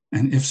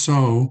 And if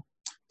so,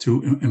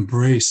 to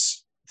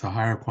embrace the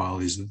higher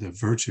qualities, the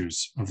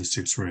virtues of the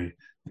sixth ray,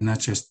 and not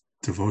just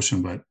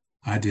devotion, but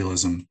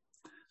idealism.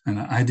 And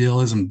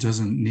idealism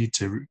doesn't need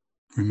to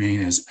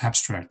remain as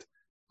abstract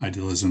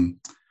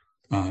idealism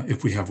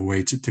if we have a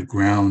way to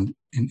ground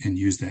and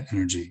use that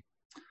energy.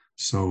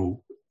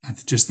 So I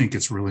just think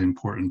it's really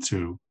important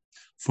to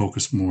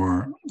focus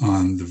more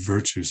on the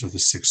virtues of the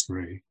sixth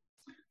ray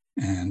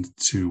and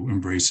to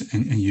embrace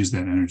and use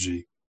that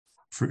energy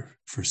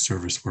for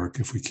service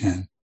work if we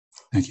can.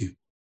 Thank you.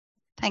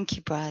 Thank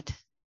you, Brad.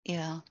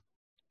 Yeah.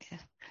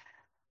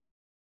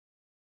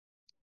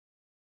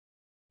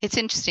 It's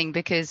interesting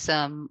because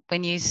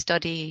when you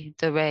study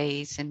the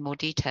rays in more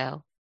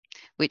detail,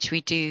 which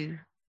we do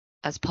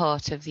as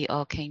part of the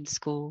Arcane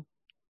School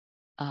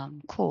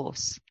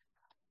course,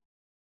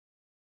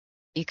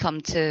 you come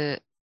to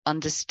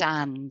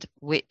understand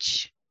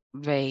which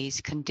rays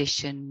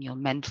condition your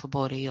mental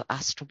body, your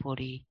astral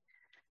body,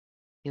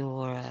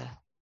 your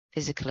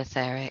physical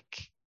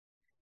etheric,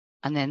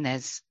 and then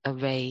there's a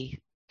ray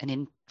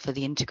for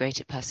the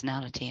integrated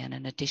personality and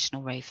an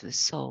additional ray for the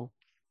soul.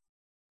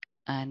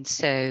 And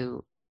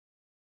so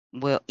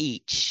we're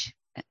each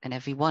and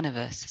every one of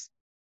us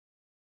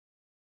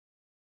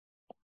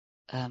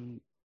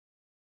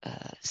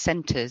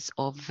centers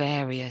of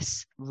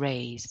various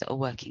rays that are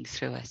working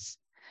through us.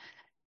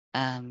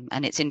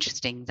 And it's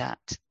interesting that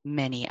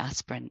many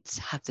aspirants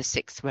have the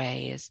sixth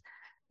ray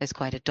as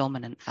quite a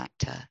dominant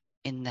factor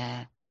in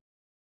their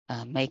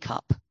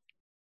makeup.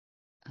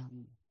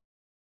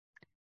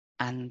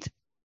 And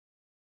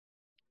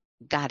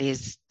that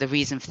is the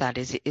reason for that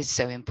is it is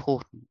so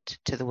important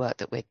to the work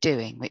that we're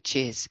doing, which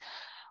is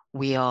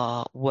we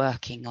are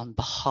working on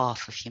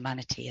behalf of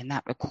humanity, and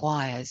that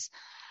requires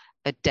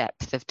a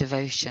depth of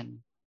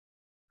devotion,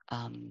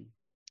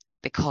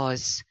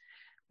 because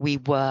we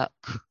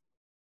work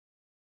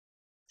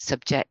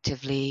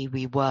subjectively,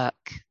 we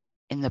work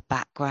in the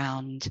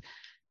background.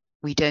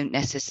 We don't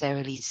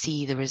necessarily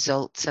see the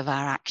results of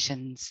our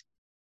actions,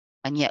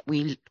 and yet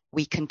we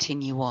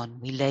continue on.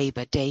 We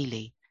labor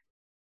daily,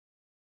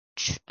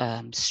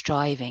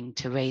 striving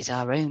to raise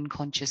our own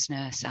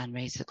consciousness and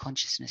raise the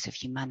consciousness of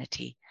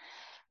humanity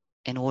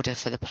in order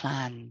for the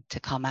plan to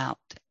come out,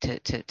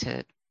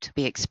 to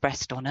be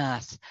expressed on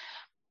earth.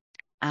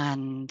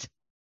 And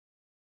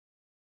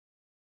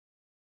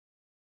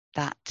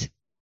that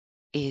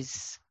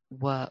is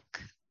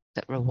work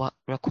that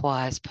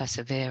requires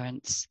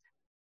perseverance,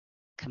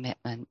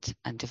 commitment,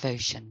 and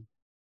devotion.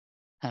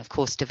 And of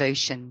course,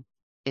 devotion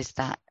is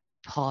that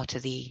part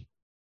of the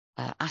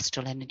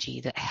astral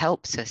energy that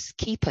helps us,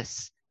 keep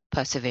us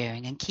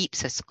persevering and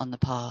keeps us on the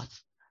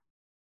path.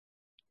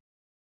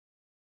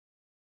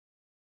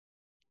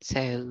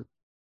 So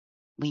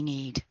we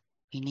need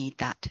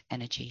that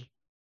energy.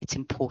 It's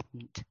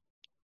important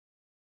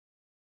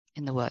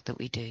in the work that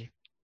we do.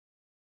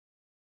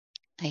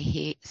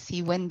 I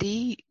see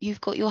Wendy,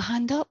 you've got your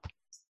hand up.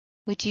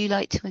 Would you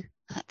like to?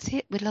 That's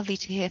it. We'd lovely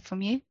to hear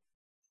from you.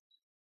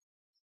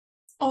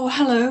 Oh,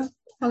 hello.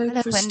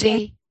 Hello, Christine.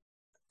 Wendy.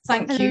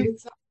 Thank you.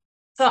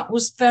 That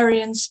was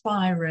very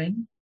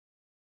inspiring.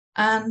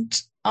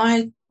 And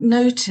I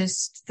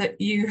noticed that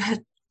you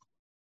had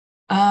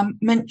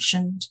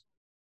mentioned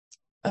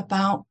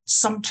about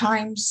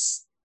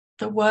sometimes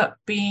the work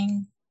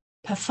being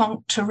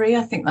perfunctory.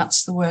 I think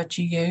that's the word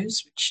you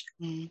use, which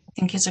I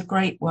think is a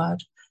great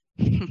word.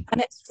 And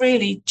it's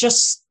really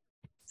just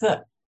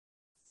that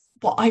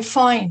what I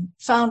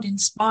found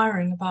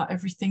inspiring about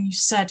everything you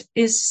said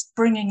is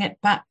bringing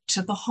it back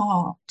to the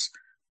heart.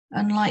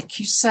 And like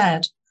you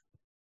said,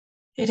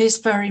 it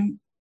is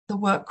the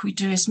work we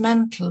do is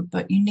mental,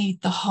 but you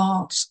need the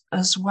heart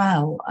as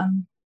well.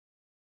 And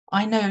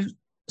I know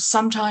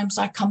sometimes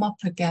I come up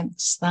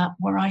against that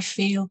where I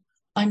feel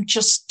I'm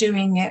just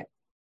doing it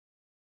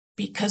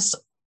because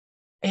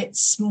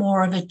it's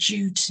more of a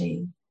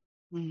duty.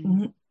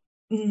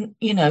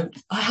 You know,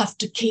 I have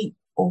to keep,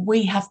 or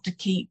we have to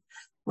keep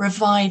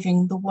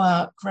reviving the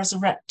work,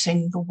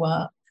 resurrecting the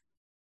work.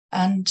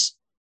 And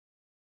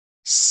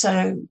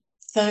so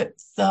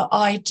the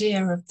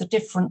idea of the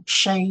different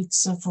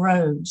shades of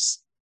rose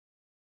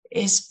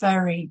is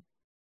very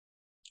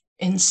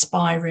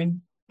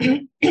inspiring.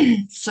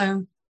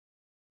 So,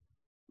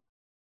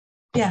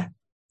 yeah,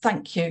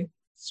 thank you.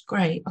 It's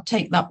great. I'll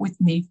take that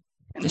with me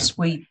this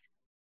week.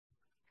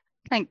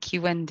 Thank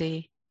you,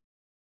 Wendy.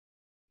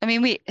 I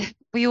mean,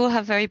 we all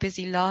have very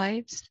busy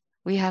lives.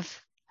 We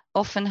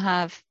often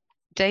have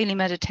daily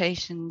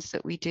meditations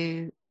that we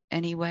do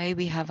anyway.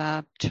 We have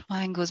our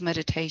triangles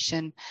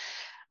meditation.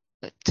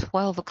 At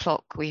 12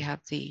 o'clock, we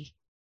have the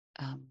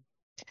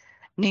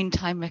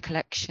noontime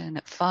recollection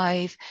at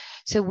 5.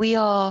 So we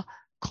are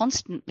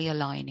constantly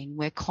aligning.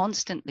 We're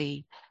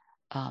constantly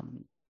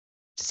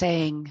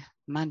saying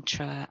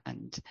mantra,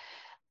 and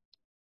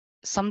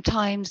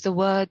sometimes the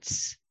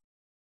words,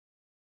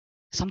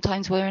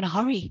 sometimes we're in a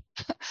hurry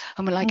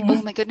and we're like,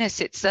 oh my goodness,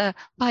 it's 5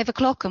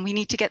 o'clock and we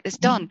need to get this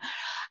done.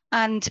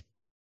 And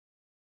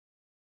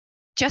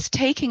just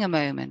taking a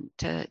moment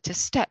to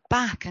step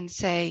back and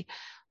say,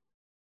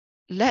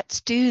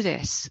 let's do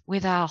this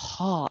with our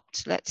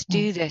heart. Let's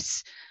do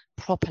this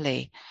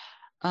properly.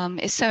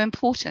 Is so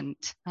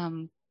important.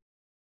 And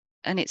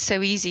it's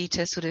so easy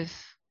to sort of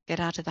get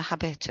out of the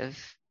habit of,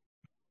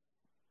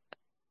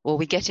 or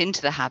we get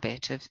into the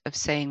habit of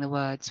saying the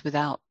words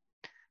without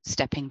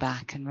stepping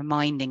back and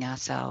reminding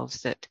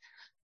ourselves that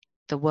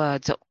the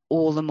words are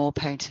all the more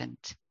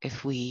potent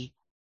if we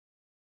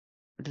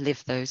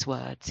live those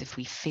words, if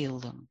we feel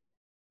them.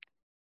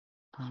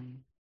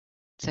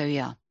 So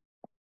yeah.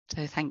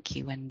 So thank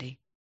you, Wendy.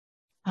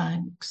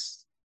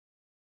 Thanks.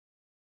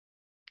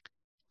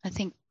 I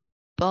think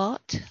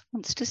Bart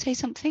wants to say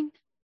something.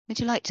 Would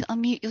you like to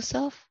unmute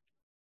yourself?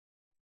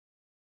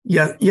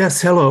 Yeah.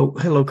 Yes.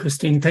 Hello,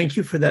 Christine. Thank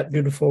you for that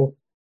beautiful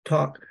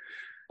talk.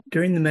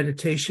 During the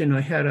meditation,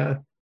 I had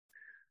a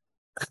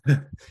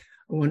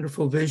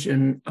wonderful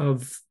vision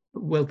of,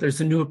 well,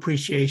 there's a new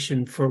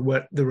appreciation for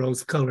what the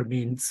rose color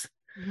means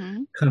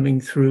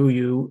coming through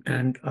you.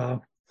 And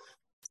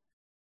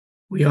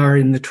we are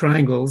in the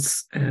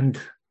triangles, and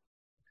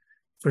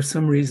for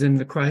some reason,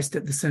 the Christ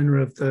at the center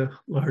of the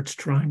large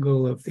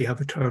triangle of the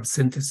avatar of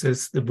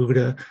synthesis, the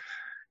Buddha,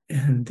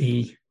 and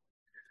the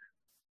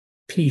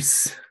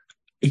peace,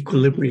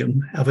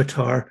 equilibrium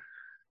avatar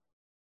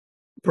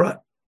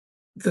brought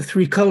the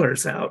three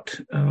colors out.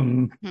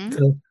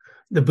 The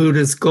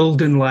Buddha's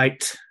golden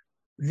light,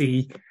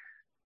 the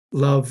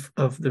love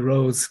of the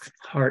rose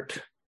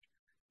heart,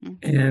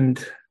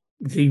 and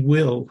the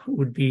will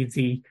would be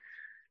the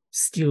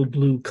steel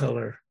blue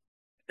color.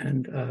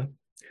 And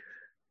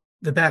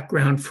the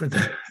background for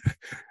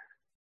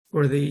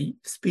the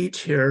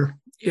speech here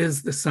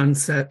is the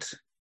sunset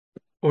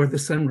or the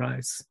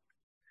sunrise.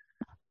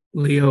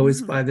 Leo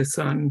is by the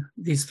sun.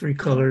 These three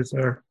colors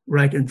are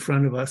right in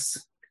front of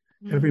us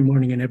every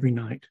morning and every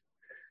night.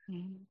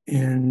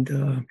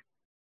 And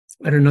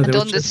I don't know. And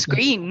on the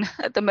screen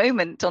at the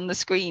moment, on the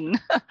screen.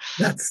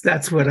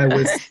 That's what I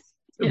was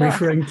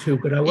referring to,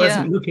 but I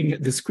wasn't looking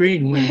at the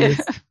screen when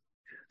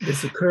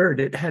this occurred.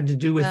 It had to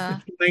do with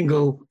the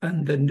triangle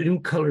and the new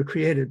color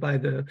created by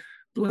the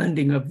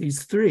blending of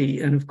these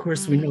three. And of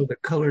course, we know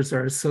that colors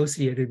are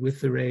associated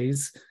with the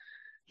rays,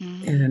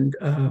 and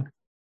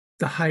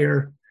the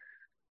higher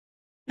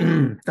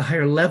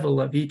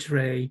level of each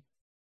ray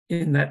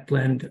in that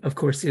blend, of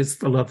course, is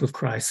the love of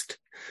Christ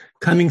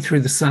coming through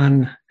the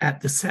sun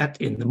at the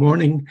set in the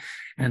morning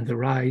and the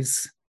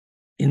rise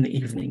in the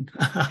evening.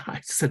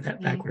 I said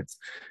that backwards.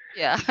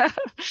 Yeah.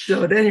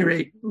 So at any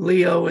rate,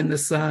 Leo and the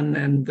sun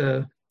and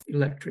the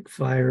electric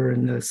fire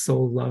and the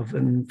soul love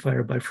and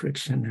fire by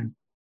friction. And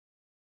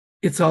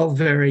it's all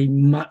very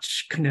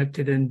much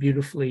connected and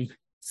beautifully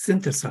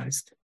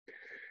synthesized.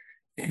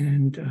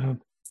 And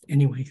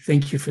anyway,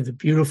 thank you for the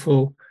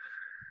beautiful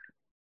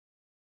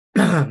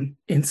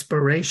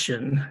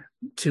inspiration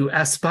to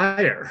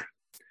aspire.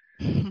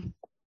 And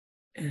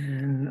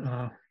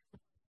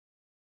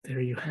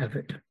there you have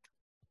it.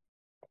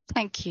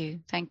 Thank you,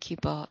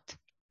 Bart.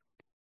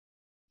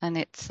 And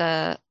it's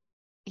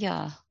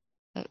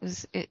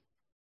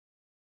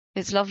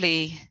it's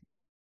lovely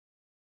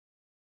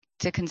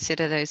to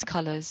consider those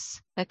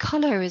colors. A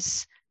color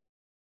is,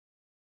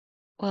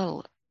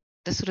 well,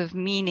 the sort of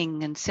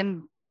meaning and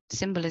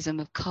symbolism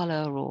of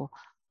color, or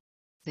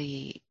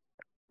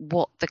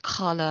what the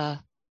color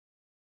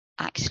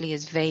actually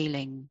is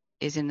veiling,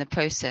 is in the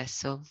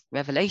process of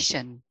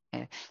revelation.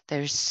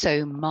 There's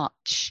so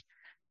much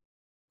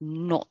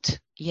not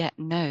yet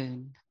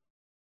known,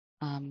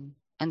 and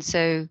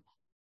so,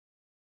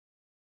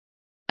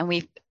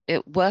 and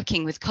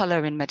working with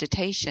color in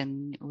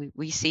meditation,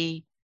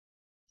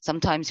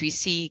 sometimes we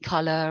see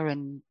color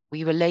and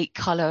we relate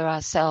color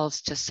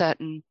ourselves to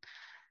certain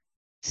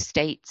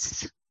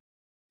states,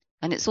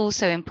 and it's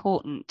also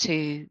important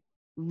to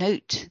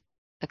note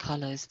the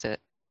colors that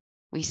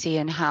we see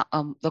and how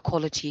the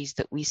qualities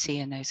that we see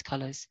in those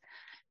colors,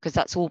 because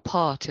that's all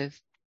part of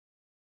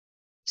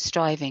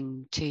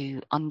striving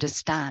to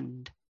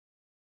understand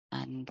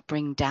and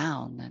bring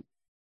down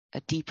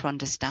a deeper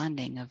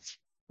understanding of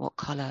what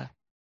color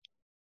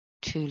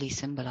truly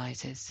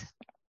symbolizes.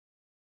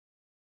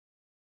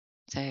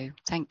 So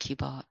thank you,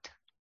 Bart.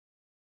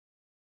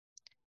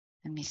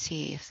 Let me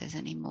see if there's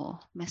any more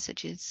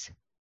messages.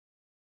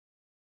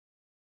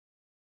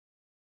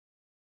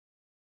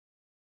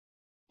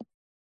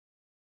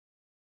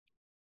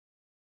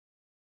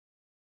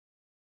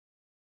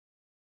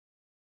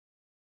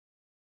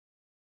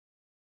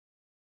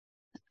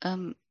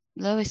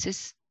 Lois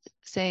is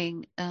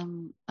saying,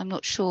 I'm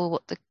not sure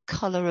what the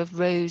color of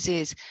rose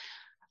is.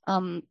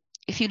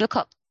 If you look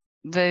up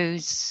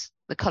rose,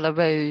 the color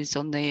rose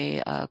on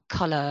the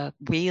color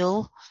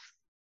wheel,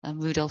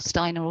 Rudolf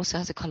Steiner also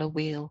has a color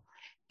wheel.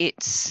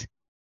 It's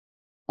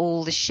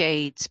all the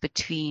shades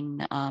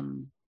between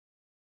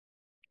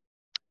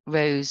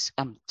red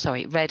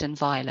and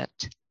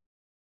violet.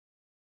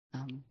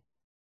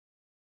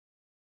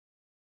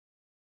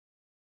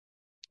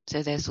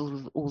 So there's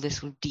all this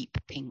sort of deep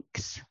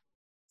pinks.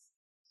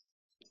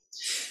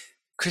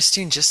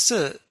 Christine, just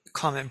to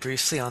comment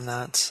briefly on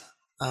that,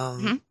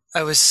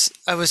 I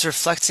was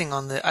reflecting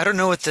on I don't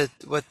know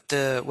what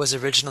was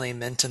originally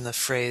meant in the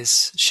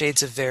phrase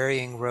 "shades of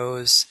varying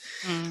rose."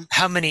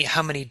 How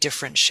many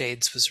different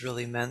shades was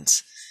really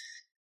meant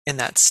in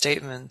that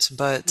statement?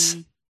 But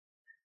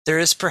there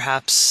is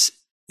perhaps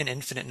an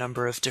infinite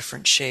number of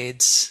different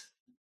shades,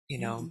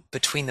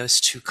 between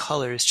those two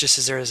colors, just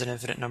as there is an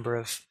infinite number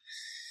of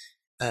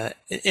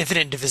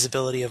infinite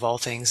divisibility of all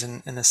things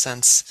in a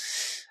sense.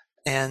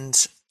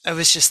 And I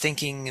was just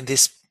thinking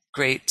this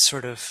great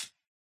sort of,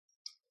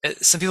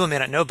 some people may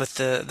not know, but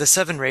the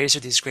seven rays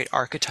are these great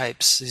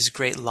archetypes, these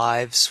great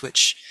lives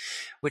which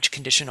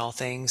condition all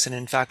things. And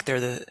in fact,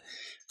 they're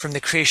from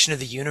the creation of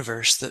the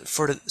universe,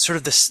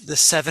 the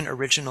seven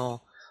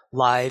original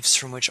lives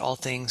from which all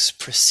things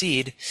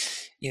proceed.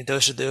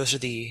 Those are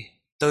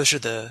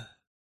the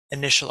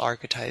initial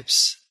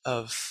archetypes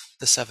of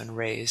the seven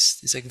rays.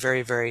 These like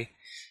very, very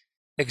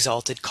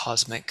exalted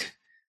cosmic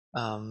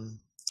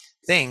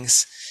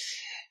things.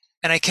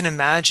 And I can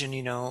imagine,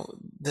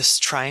 this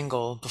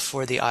triangle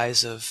before the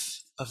eyes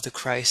of the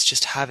Christ,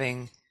 just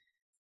having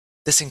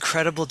this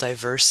incredible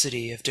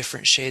diversity of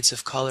different shades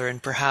of color,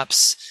 and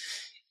perhaps,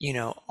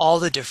 all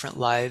the different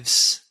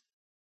lives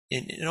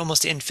in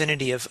almost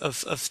infinity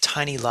of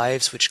tiny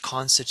lives which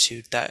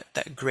constitute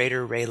that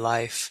greater ray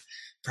life,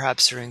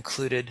 perhaps are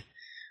included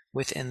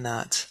within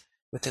that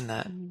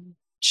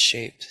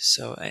shape.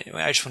 So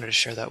anyway, I just wanted to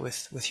share that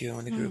with you and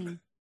with the group.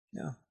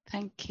 Yeah.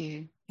 Thank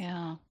you.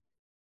 Yeah.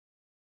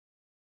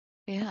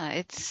 Yeah,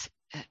 it's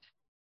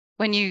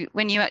when you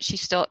actually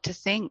start to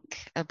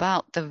think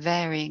about the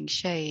varying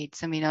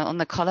shades. I mean, on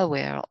the color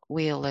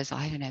wheel,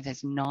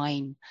 there's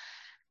 9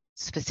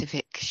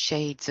 specific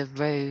shades of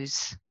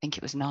rose. I think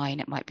it was 9.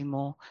 It might be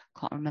more.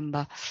 Can't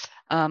remember.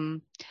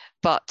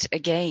 But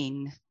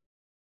again,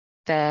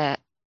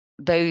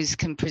 those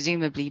can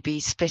presumably be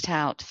split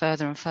out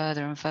further and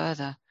further and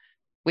further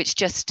which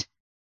just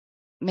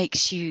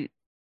makes you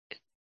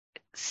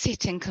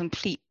sit in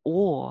complete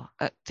awe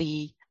at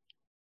the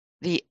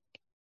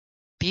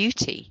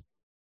beauty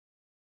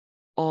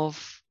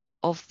of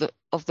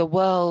the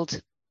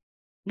world,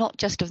 not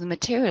just of the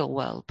material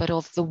world, but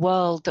of the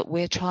world that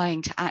we're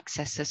trying to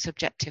access, the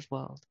subjective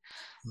world.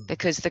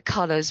 Because the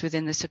colors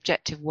within the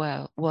subjective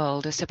world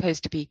are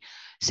supposed to be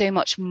so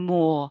much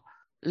more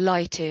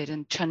lighted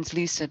and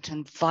translucent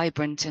and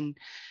vibrant and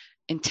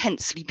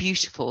intensely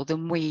beautiful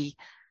than we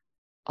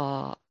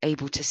are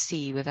able to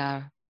see with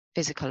our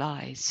physical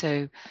eyes.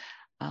 So,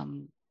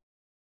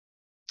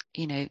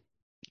 you know,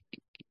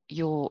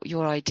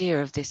 your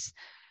idea of this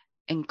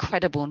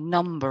incredible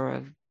number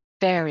of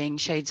varying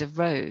shades of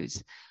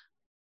rose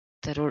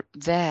that are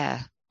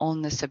there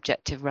on the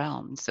subjective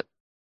realms that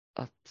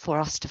are for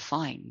us to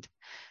find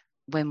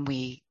when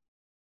we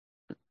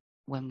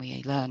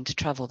learn to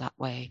travel that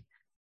way,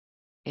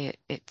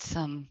 it's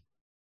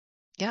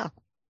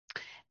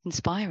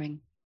inspiring.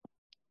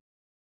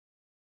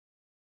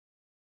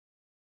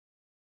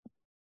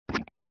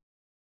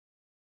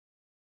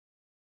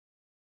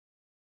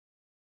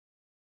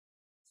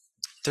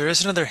 There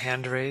is another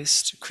hand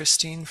raised,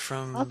 Christine,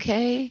 from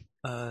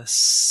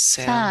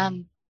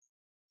Sam.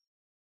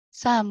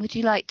 Sam, would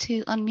you like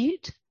to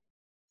unmute?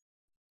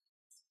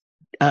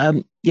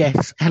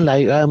 Yes,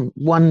 hello.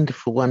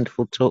 Wonderful,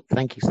 wonderful talk.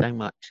 Thank you so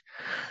much.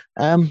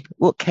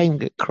 What came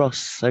across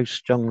so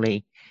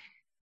strongly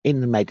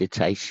in the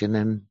meditation,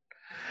 and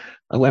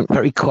I went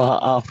very quiet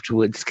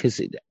afterwards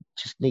because it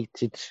just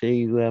needed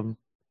to,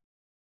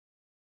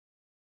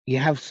 you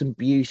have some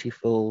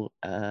beautiful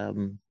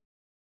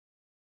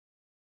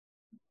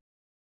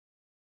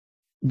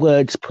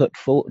words put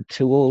forward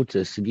towards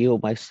us, and you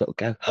almost sort of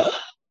go,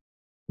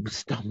 I'm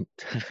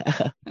stumped.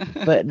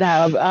 But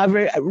now I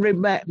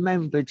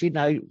remembered, you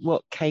know,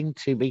 what came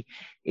to me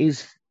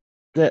is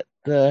that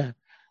the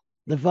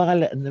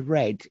violet and the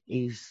red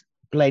is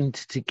blended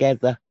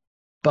together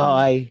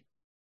by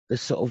the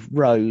sort of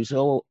rose,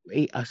 or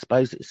I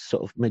suppose it's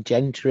sort of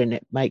magenta, and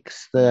it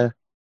makes the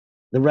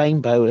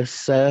rainbow a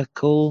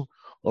circle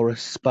or a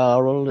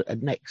spiral, a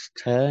next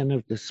turn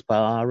of the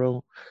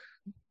spiral.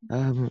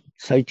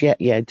 So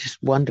yeah,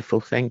 just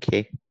wonderful. Thank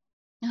you.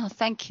 Oh,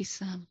 thank you,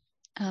 Sam.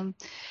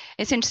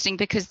 It's interesting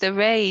because the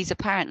rays,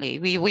 apparently,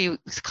 we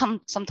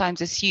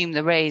sometimes assume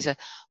the rays are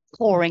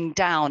pouring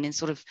down in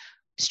sort of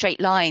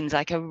straight lines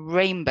like a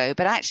rainbow,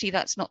 but actually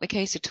that's not the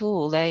case at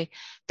all. They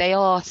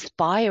are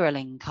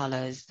spiraling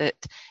colors that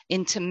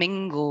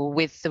intermingle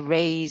with the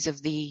rays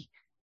of the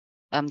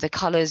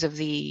colors of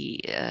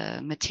the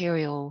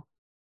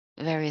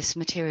various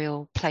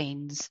material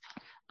planes,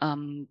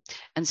 and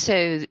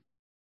so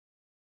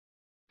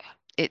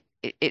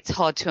it's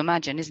hard to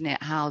imagine, isn't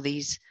it, how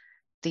these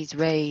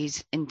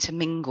rays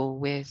intermingle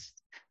with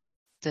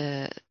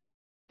the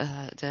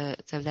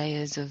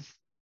layers of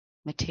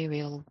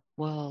material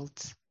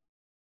worlds.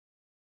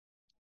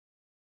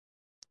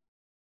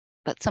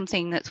 But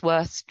something that's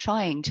worth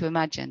trying to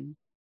imagine,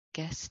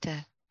 I guess,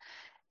 to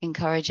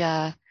encourage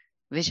our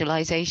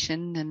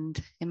visualization and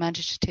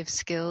imaginative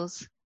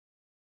skills.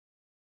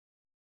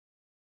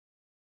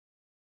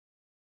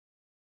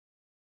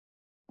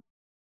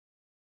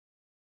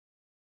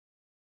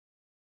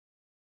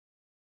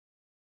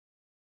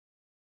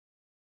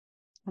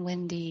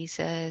 Wendy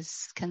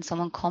says, can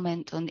someone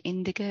comment on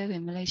indigo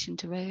in relation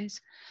to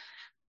rose?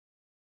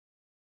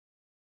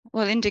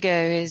 Well, indigo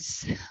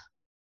is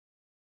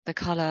the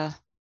color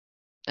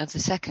of the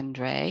second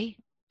ray,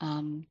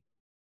 and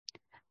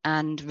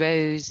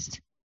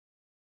rose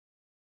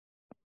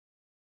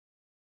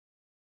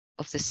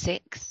of the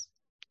sixth,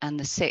 and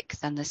the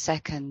sixth and the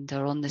second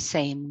are on the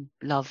same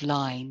love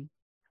line.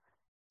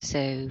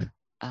 So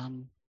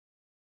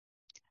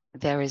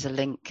there is a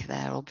link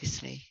there,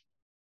 obviously.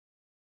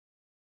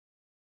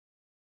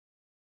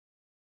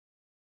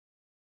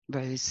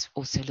 Rose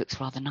also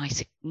looks rather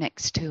nice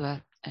next to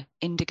a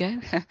indigo.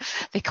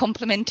 They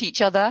complement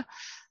each other.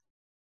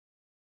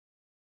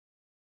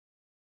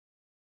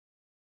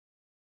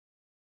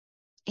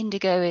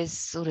 Indigo is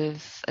sort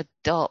of a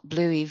dark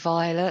bluey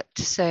violet,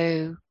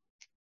 so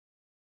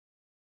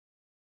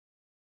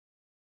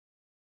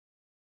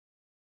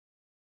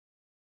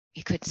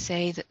you could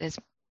say that there's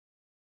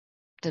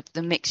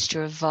the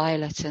mixture of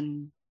violet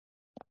and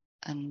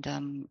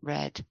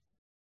red,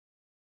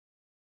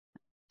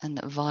 and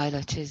that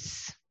violet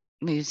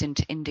moves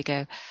into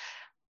indigo.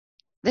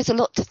 There's a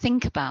lot to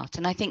think about,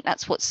 and I think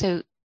that's what's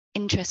so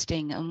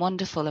interesting and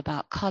wonderful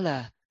about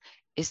color,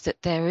 is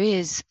that there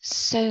is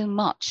so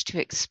much to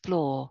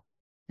explore,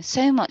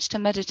 so much to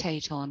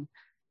meditate on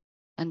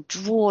and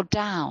draw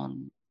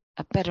down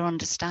a better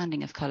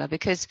understanding of color,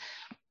 because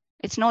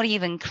it's not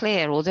even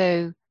clear,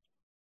 although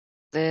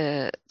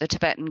the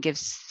Tibetan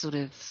gives sort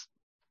of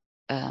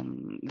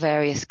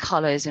various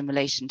colors in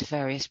relation to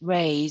various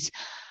rays.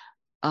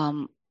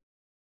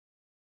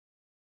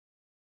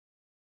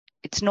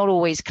 It's not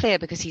always clear,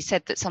 because he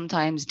said that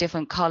sometimes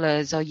different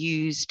colors are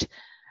used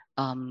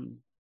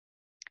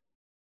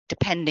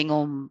depending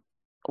on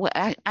well,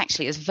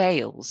 actually as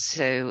veils.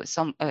 So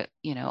some,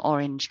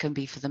 orange can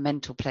be for the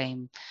mental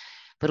plane,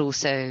 but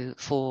also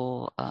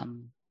for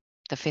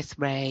the fifth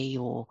ray,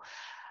 or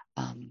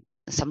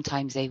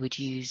sometimes they would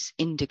use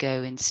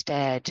indigo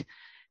instead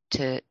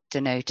to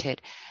denote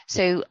it.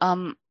 So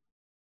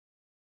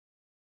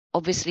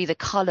obviously the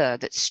color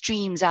that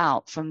streams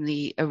out from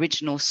the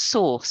original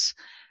source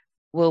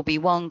will be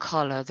one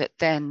color that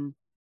then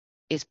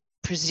is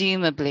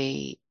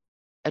presumably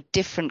a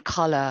different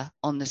color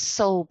on the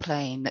soul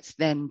plane, that's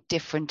then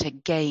different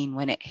again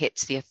when it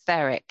hits the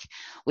etheric,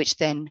 which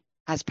then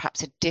has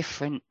perhaps a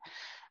different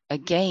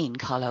again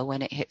color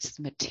when it hits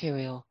the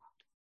material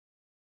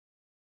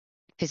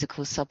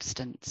physical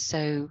substance.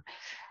 So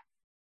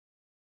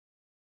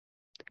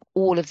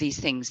all of these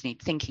things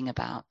need thinking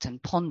about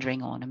and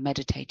pondering on and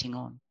meditating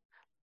on.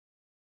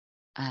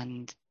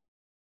 And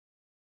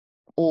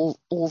all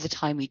the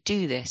time we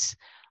do this,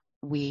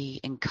 we're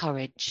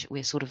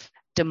sort of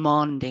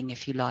demanding,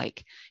 if you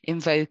like,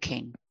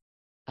 invoking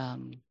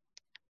the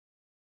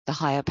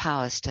higher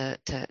powers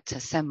to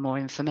send more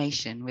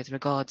information with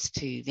regards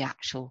to the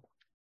actual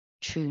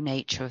true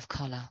nature of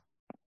color.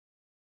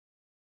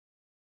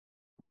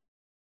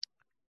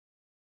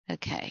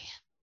 Okay.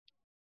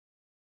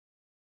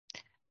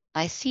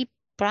 I see,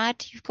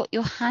 Brad, you've got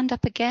your hand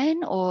up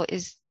again, or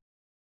is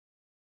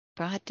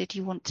Brad, did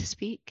you want to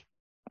speak?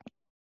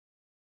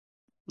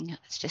 No,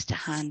 it's just a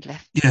hand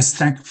left. Yes,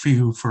 thank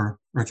you for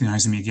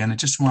recognizing me again. I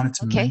just wanted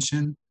to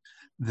mention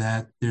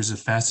that there's a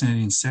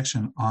fascinating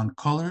section on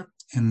color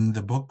in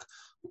the book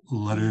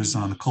Letters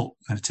on Occult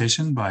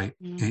Meditation by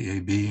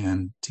AAB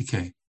and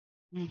TK.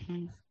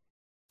 Mm-hmm.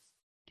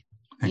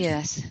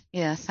 Yes,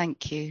 yeah,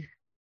 thank you.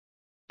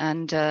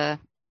 And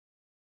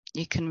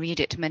you can read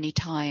it many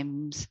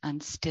times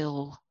and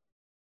still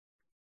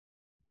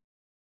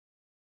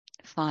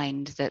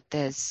find that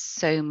there's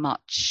so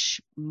much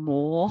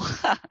more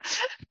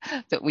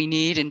that we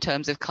need in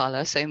terms of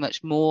color, so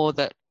much more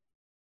that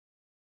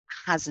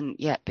hasn't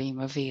yet been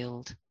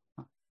revealed.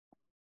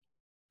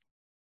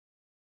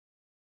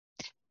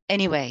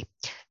 Anyway,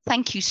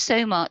 thank you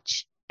so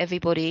much,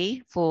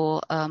 everybody,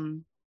 for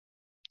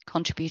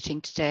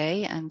contributing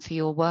today and for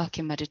your work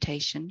in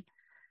meditation.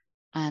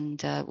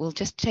 And we'll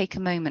just take a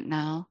moment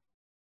now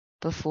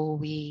before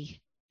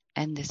we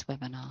end this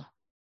webinar.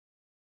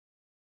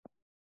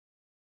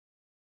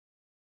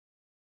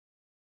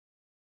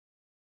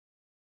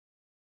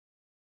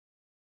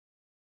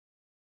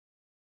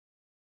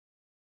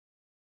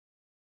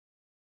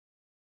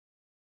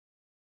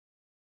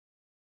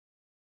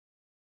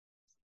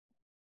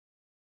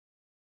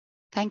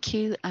 Thank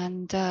you,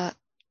 and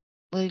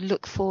we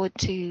look forward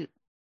to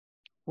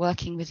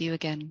working with you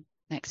again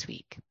next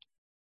week.